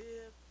will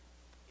live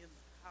in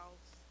the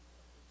house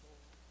of the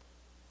Lord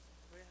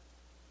forever.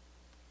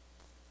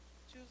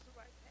 Choose the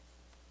right path.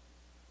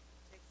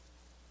 Take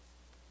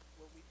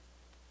what we do.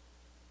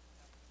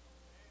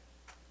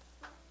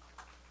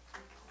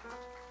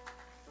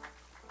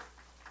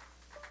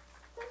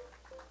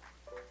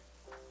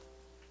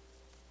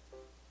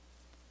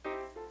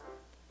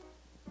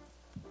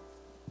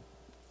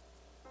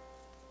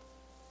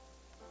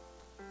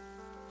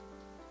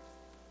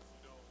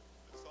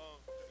 The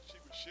song that she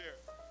was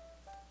sharing,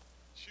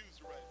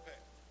 choose the right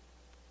path.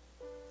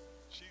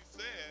 She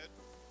said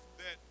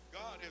that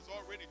God has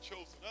already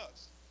chosen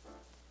us.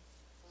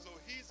 So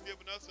he's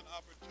given us an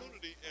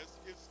opportunity as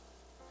his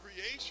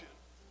creation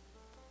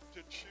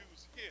to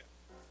choose him,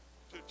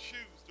 to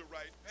choose the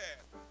right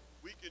path.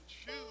 We can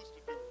choose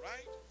to do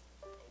right,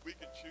 or we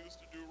can choose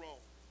to do wrong.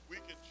 We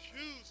can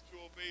choose to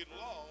obey the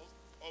laws,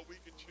 or we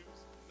can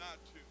choose not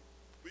to.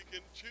 We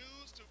can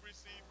choose to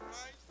receive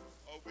Christ,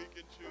 or we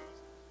can choose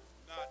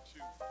not to.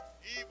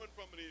 Even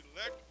from an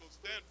electrical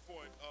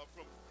standpoint,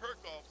 from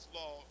Kirchhoff's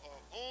law or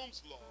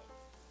Ohm's law,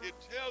 it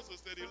tells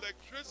us that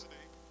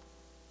electricity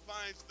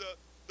finds the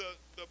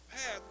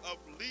path of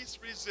least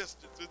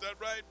resistance. Is that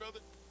right, brother?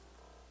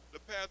 The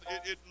path,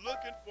 it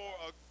looking for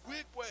a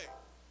quick way,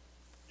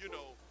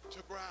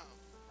 to ground.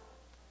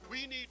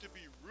 We need to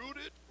be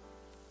rooted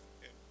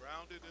and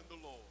grounded in the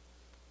Lord.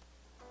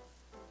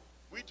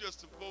 We just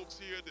some folks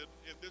here that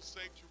in this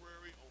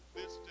sanctuary on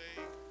this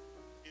day,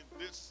 in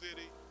this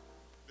city,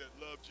 that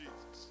love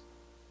Jesus.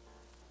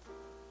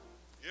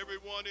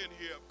 Everyone in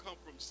here have come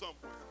from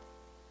somewhere.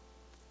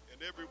 And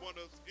and every one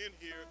of us in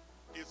here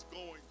is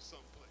going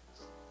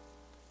someplace.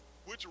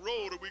 Which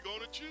road are we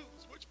going to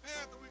choose? Which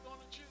path are we going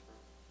to choose?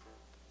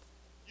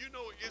 You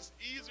know, it's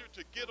easier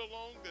to get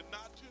along than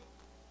not to.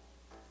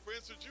 For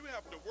instance, you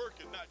happen to work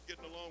and not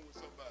getting along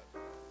with somebody.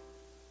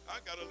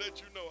 I got to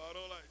let you know I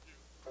don't like you.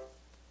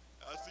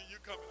 I see you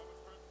coming.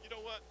 You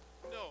know what?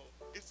 No,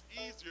 it's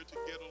easier to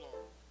get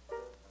along.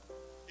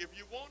 If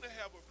you want to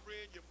have a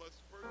friend, you must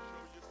first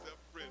show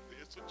yourself friendly.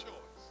 It's a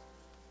choice.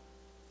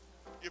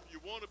 If you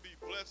want to be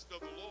blessed of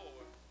the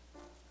Lord,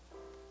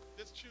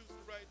 just choose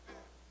the right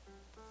path.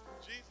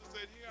 Jesus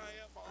said, here I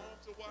am, my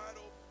arms are wide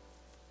open.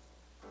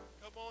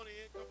 Come on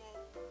in, come on.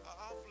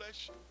 I'll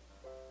bless you.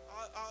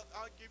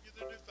 I'll give you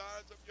the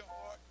desires of your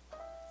heart.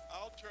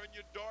 I'll turn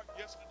your dark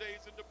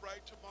yesterdays into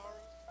bright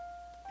tomorrows.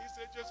 He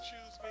said, just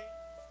choose me.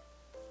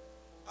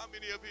 How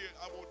many of you,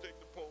 I won't take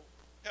the poll,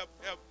 have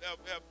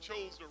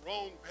chose the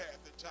wrong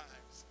path at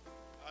times?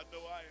 I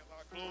know I am.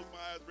 I close my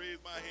eyes, raise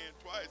my hand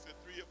twice and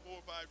 3 or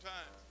 4 or 5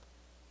 times.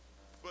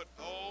 But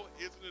oh,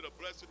 isn't it a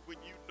blessing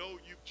when you know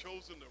you've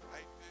chosen the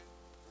right path?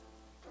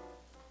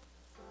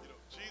 You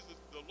know, Jesus,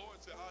 the Lord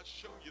said, I'll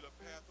show you the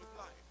path of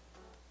life.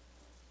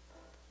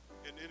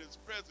 And in his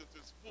presence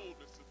is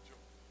fullness of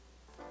joy.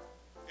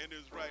 In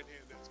his right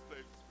hand there's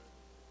pleasures.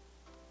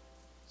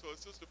 So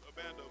Sister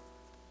Amanda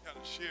kind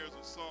of shares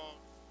a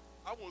song.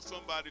 I want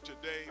somebody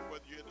today,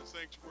 whether you're in the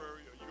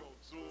sanctuary or you're on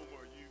Zoom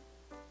or you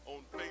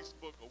on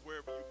Facebook or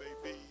wherever you may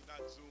be,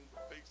 not Zoom,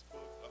 but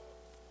Facebook,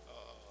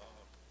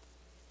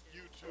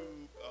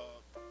 YouTube.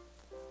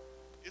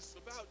 It's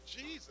about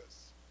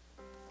Jesus.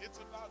 It's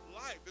about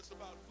life. It's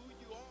about who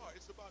you are.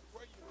 It's about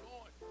where you're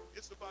going.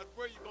 It's about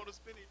where you're going to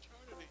spend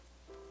eternity.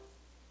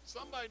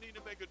 Somebody need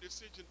to make a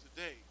decision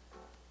today.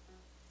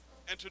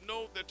 And to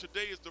know that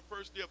today is the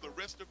first day of the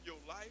rest of your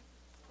life.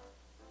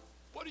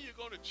 What are you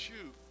going to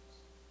choose?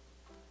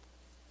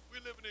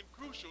 We're living in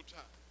crucial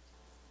times.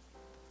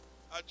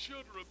 Our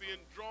children are being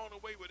drawn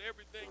away with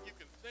everything you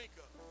can think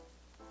of.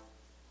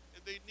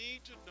 And they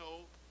need to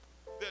know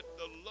that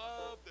the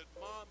love that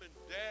mom and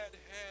dad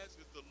has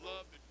is the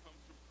love that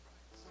comes from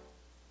Christ.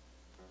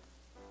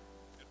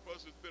 And for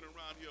us, it's been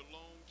around here a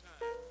long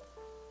time.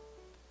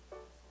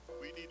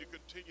 We need to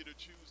continue to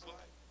choose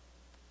life.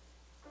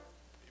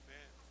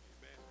 Amen.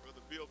 Amen.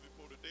 Brother Bill,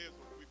 before the day is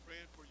over, we're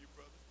praying for you,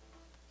 brother.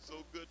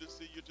 So good to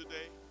see you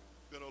today.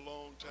 Been a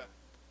long time.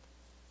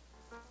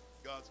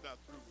 God's not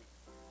through with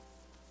you.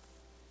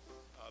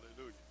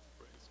 Hallelujah.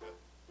 Praise God.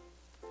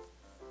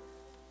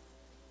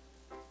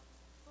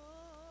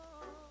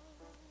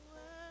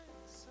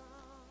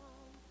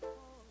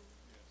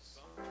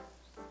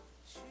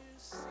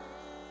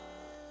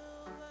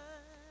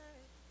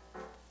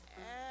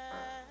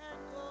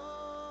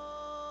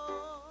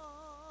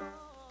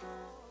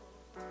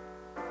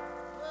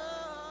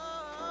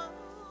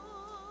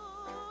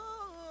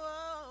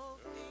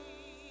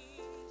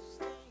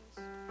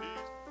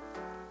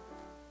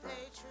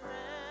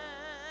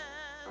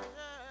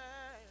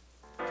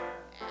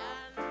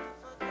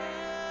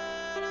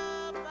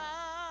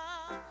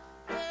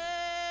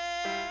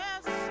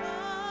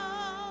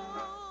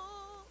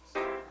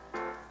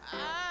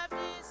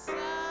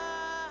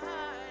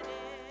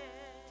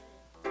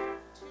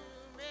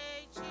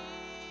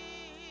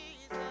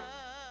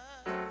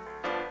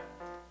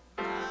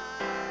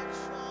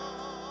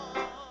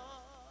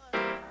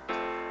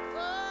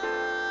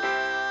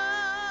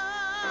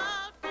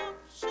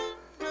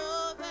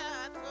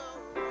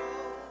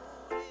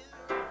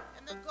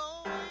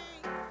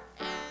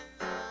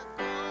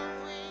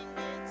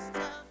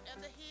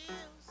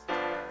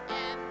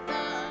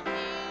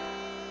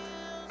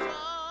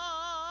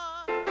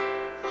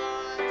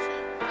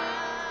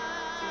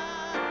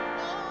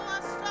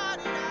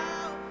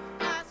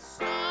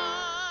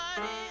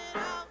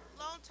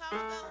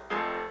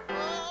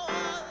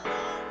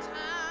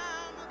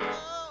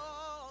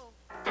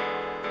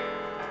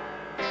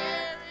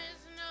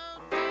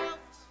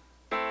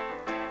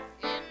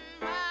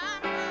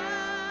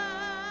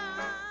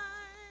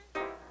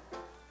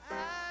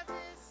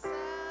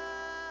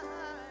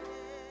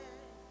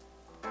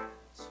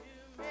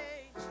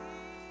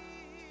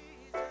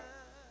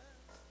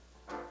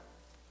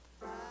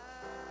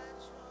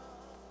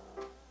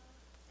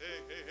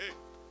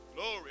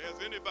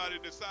 Anybody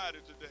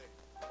decided today?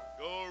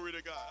 Glory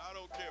to God. I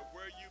don't care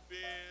where you've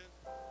been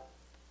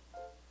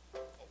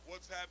or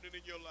what's happening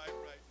in your life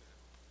right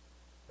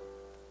now.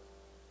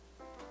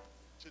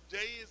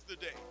 Today is the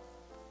day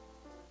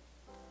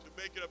to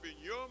make it up in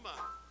your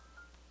mind,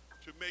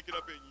 to make it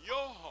up in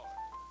your heart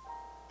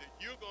that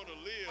you're going to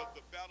live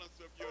the balance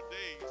of your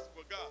days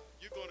for God.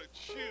 You're going to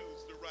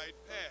choose the right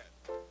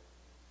path.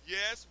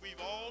 Yes,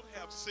 we've all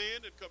have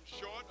sinned and come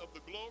short of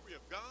the glory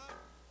of God,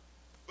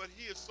 but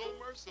he is so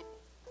merciful.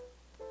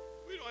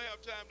 We don't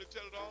have time to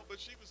tell it all, but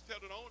she was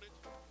telling on it.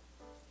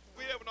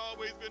 We haven't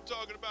always been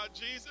talking about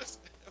Jesus.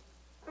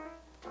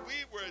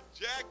 We were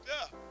jacked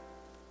up,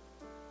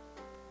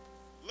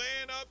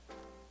 laying up.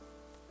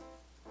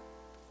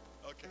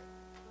 Okay.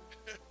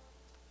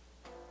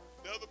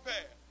 Another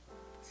path.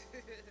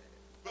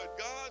 But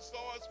God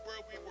saw us where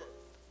we were.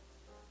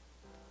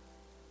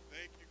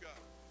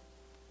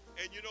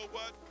 And you know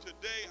what?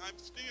 Today I'm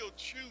still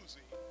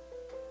choosing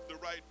the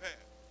right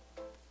path.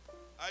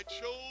 I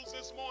chose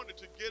this morning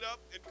to get up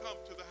and come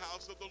to the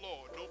house of the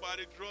Lord.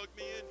 Nobody drugged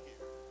me in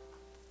here.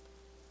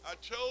 I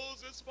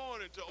chose this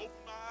morning to open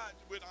my eyes,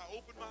 when I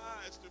opened my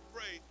eyes, to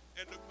pray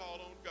and to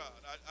call on God.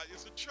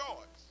 It's a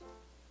choice.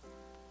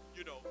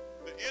 You know,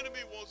 the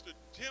enemy wants to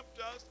tempt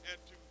us and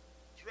to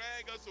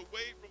drag us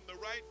away from the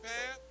right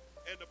path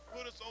and to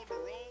put us on the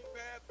wrong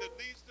path that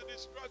leads to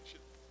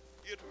destruction.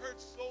 It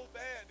hurts so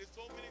bad. It's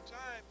so many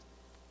times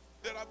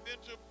that I've been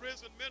to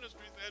prison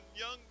ministries and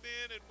young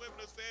men and women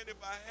are saying, if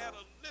I had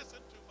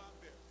listened to my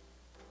parents,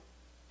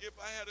 if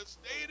I had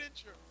stayed in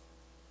church,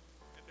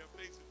 and they're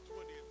facing 20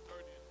 and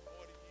 30 and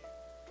 40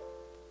 years,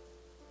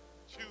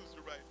 choose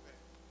the right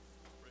path.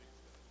 Praise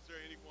God. Is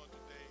there anyone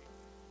today,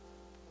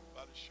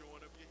 by the showing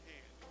of your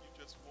hand, that you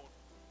just want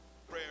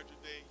prayer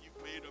today, you've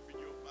made up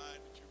in your mind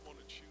that you want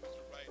to choose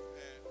the right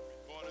path,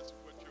 regardless of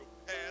what your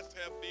past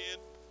have been,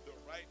 the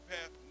right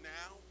path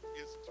now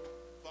is to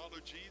follow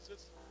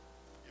Jesus?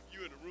 If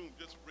you're in the room,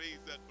 just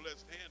raise that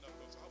blessed hand up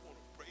because I want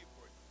to pray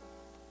for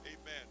you.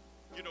 Amen.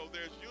 You know,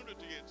 there's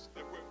unity,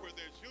 where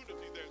there's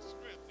unity, there's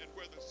strength, and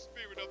where the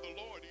Spirit of the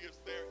Lord is,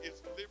 there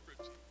is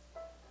liberty.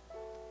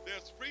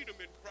 There's freedom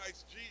in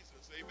Christ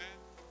Jesus. Amen.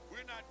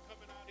 We're not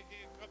coming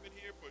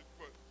here for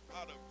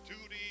out of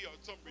duty or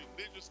some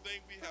religious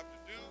thing we have to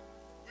do.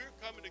 We're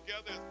coming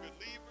together as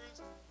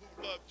believers who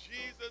love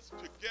Jesus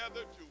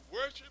together to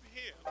worship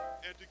him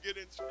and to get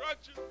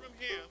instructions from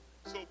him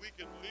so we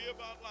can live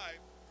our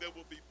life that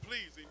will be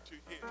pleasing to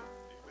him.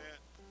 Amen.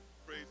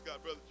 Praise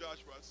God. Brother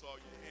Joshua, I saw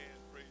your hand.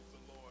 Praise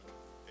the Lord.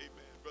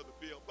 Amen. Brother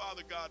Bill.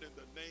 Father God, in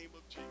the name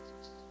of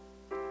Jesus,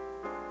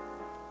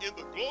 in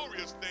the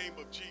glorious name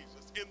of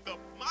Jesus, in the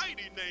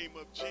mighty name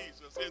of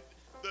Jesus,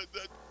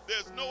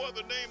 there's no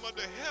other name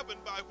under heaven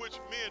by which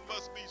men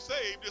must be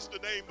saved. It's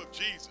the name of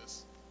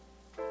Jesus.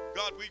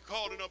 God, we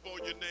calling up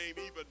on your name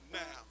even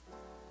now.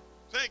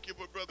 Thank you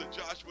for Brother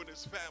Joshua and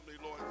his family,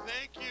 Lord.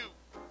 Thank you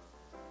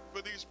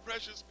for these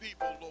precious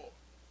people, Lord.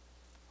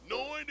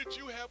 Knowing that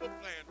you have a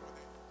plan for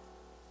them.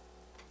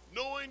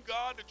 Knowing,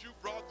 God, that you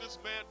brought this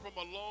man from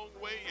a long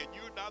way and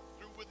you're not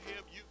through with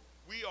him.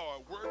 We are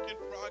a work in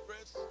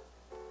progress.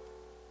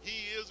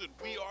 He is and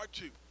we are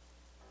too.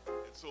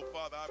 And so,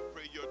 Father, I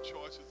pray your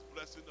choices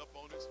blessing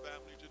upon his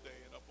family today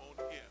and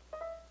upon him.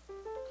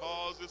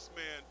 Cause this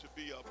man to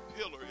be a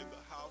pillar in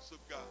the house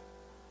of God.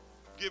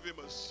 Give him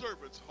a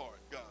servant's heart,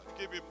 God.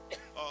 Give him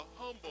a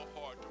humble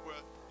heart to where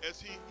as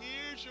he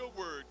hears your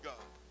word, God,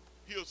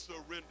 he'll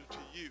surrender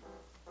to you.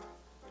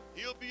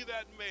 He'll be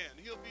that man.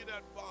 He'll be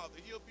that father.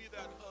 He'll be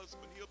that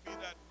husband. He'll be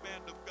that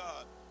man of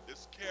God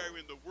that's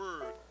carrying the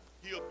word.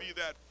 He'll be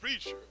that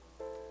preacher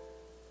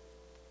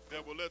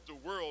that will let the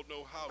world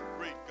know how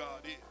great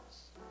God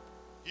is.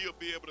 He'll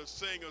be able to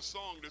sing a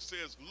song that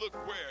says, look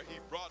where he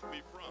brought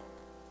me from.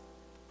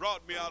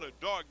 Brought me out of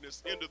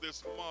darkness into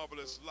this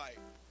marvelous light.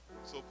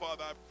 So,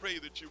 Father, I pray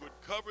that you would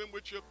cover him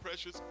with your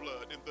precious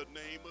blood in the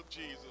name of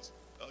Jesus.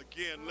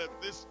 Again,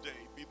 let this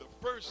day be the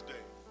first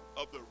day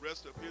of the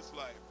rest of his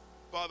life.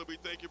 Father, we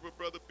thank you for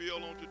Brother Bill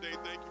on today.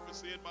 Thank you for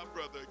seeing my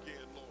brother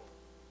again, Lord.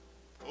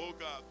 Oh,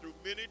 God, through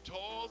many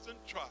toils and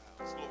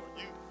trials, Lord,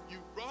 you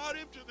brought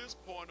him to this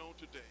point on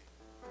today.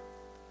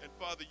 And,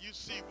 Father, you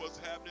see what's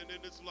happening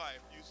in his life.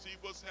 You see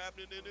what's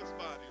happening in his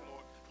body,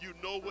 Lord. You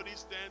know what he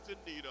stands in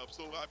need of.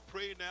 So I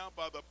pray now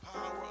by the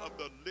power of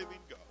the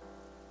living God.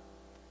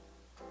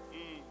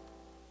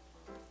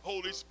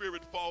 Holy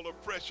Spirit, fall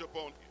afresh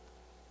upon him.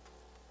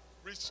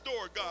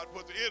 Restore, God,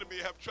 what the enemy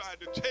have tried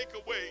to take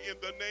away in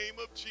the name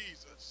of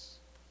Jesus.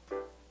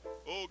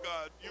 Oh,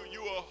 God,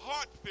 you are a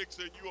heart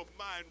fixer, you are a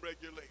mind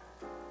regulator.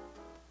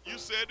 You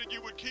said that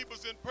you would keep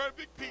us in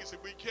perfect peace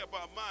if we keep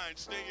our mind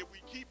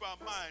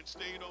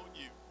stayed on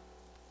you.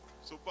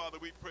 So, Father,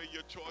 we pray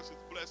your choices,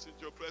 blessings,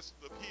 your blessings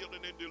of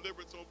healing and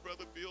deliverance on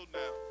Brother Bill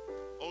now.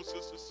 On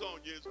Sister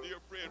Sonia, his dear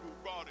friend who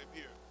brought him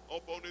here.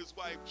 Up on his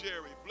wife,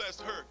 Jerry.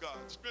 Bless her, God.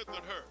 Strengthen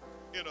her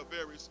in a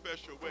very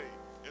special way.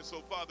 And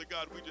so, Father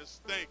God, we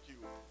just thank you.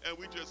 And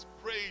we just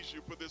praise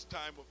you for this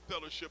time of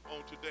fellowship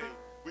on today.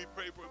 We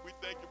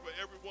thank you for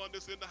everyone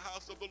that's in the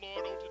house of the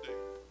Lord on today.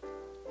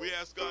 We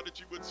ask, God, that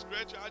you would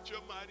stretch out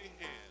your mighty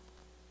hand.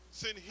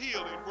 Send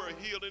healing where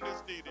healing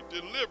is needed.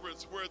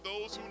 Deliverance where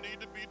those who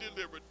need to be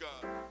delivered,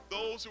 God.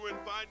 Those who are in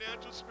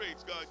financial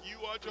straits, God.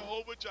 You are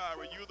Jehovah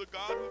Jireh. You're the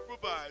God who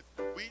provides.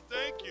 We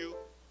thank you.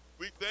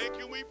 We thank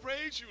you and we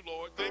praise you,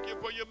 Lord. Thank you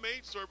for your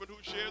maidservant who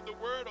shared the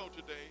word on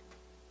today.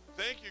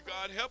 Thank you,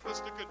 God. Help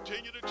us to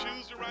continue to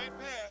choose the right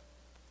path.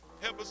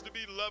 Help us to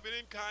be loving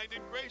and kind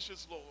and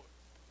gracious, Lord.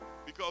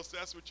 Because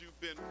that's what you've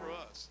been for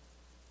us.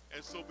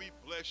 And so we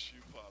bless you,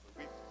 Father.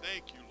 We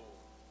thank you, Lord.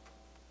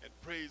 And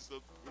praise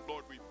the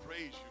Lord, we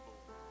praise you,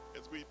 Lord,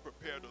 as we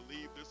prepare to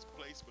leave this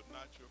place, but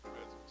not your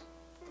presence.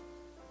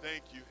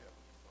 Thank you,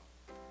 Heavenly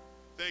Father.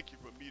 Thank you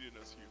for meeting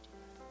us here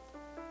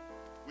today.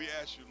 We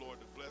ask you, Lord,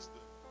 to bless the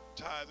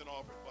tithe and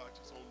offering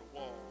boxes on the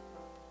wall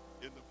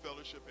in the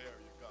fellowship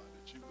area, God,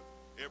 that you would,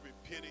 every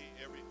penny,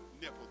 every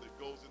nickel that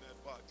goes in that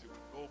box, it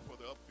would go for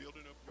the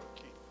upbuilding of your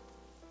kingdom.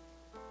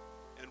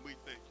 And we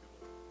thank you,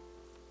 Lord.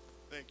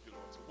 Thank you,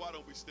 Lord. So why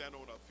don't we stand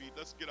on our feet?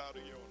 Let's get out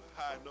of here on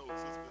a high note,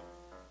 sister.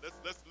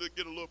 Let's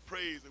get a little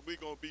praise, and we're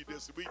going to be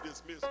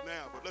dismissed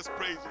now. But let's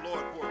praise the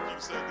Lord for a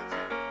few seconds.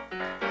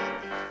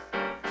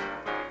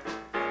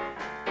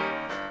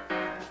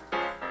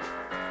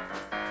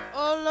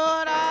 Oh,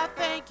 Lord, I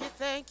thank you,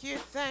 thank you,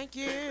 thank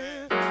you.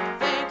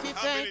 Thank you,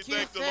 How many thank you,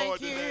 thank the Lord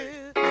thank you.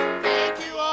 today? Thank you,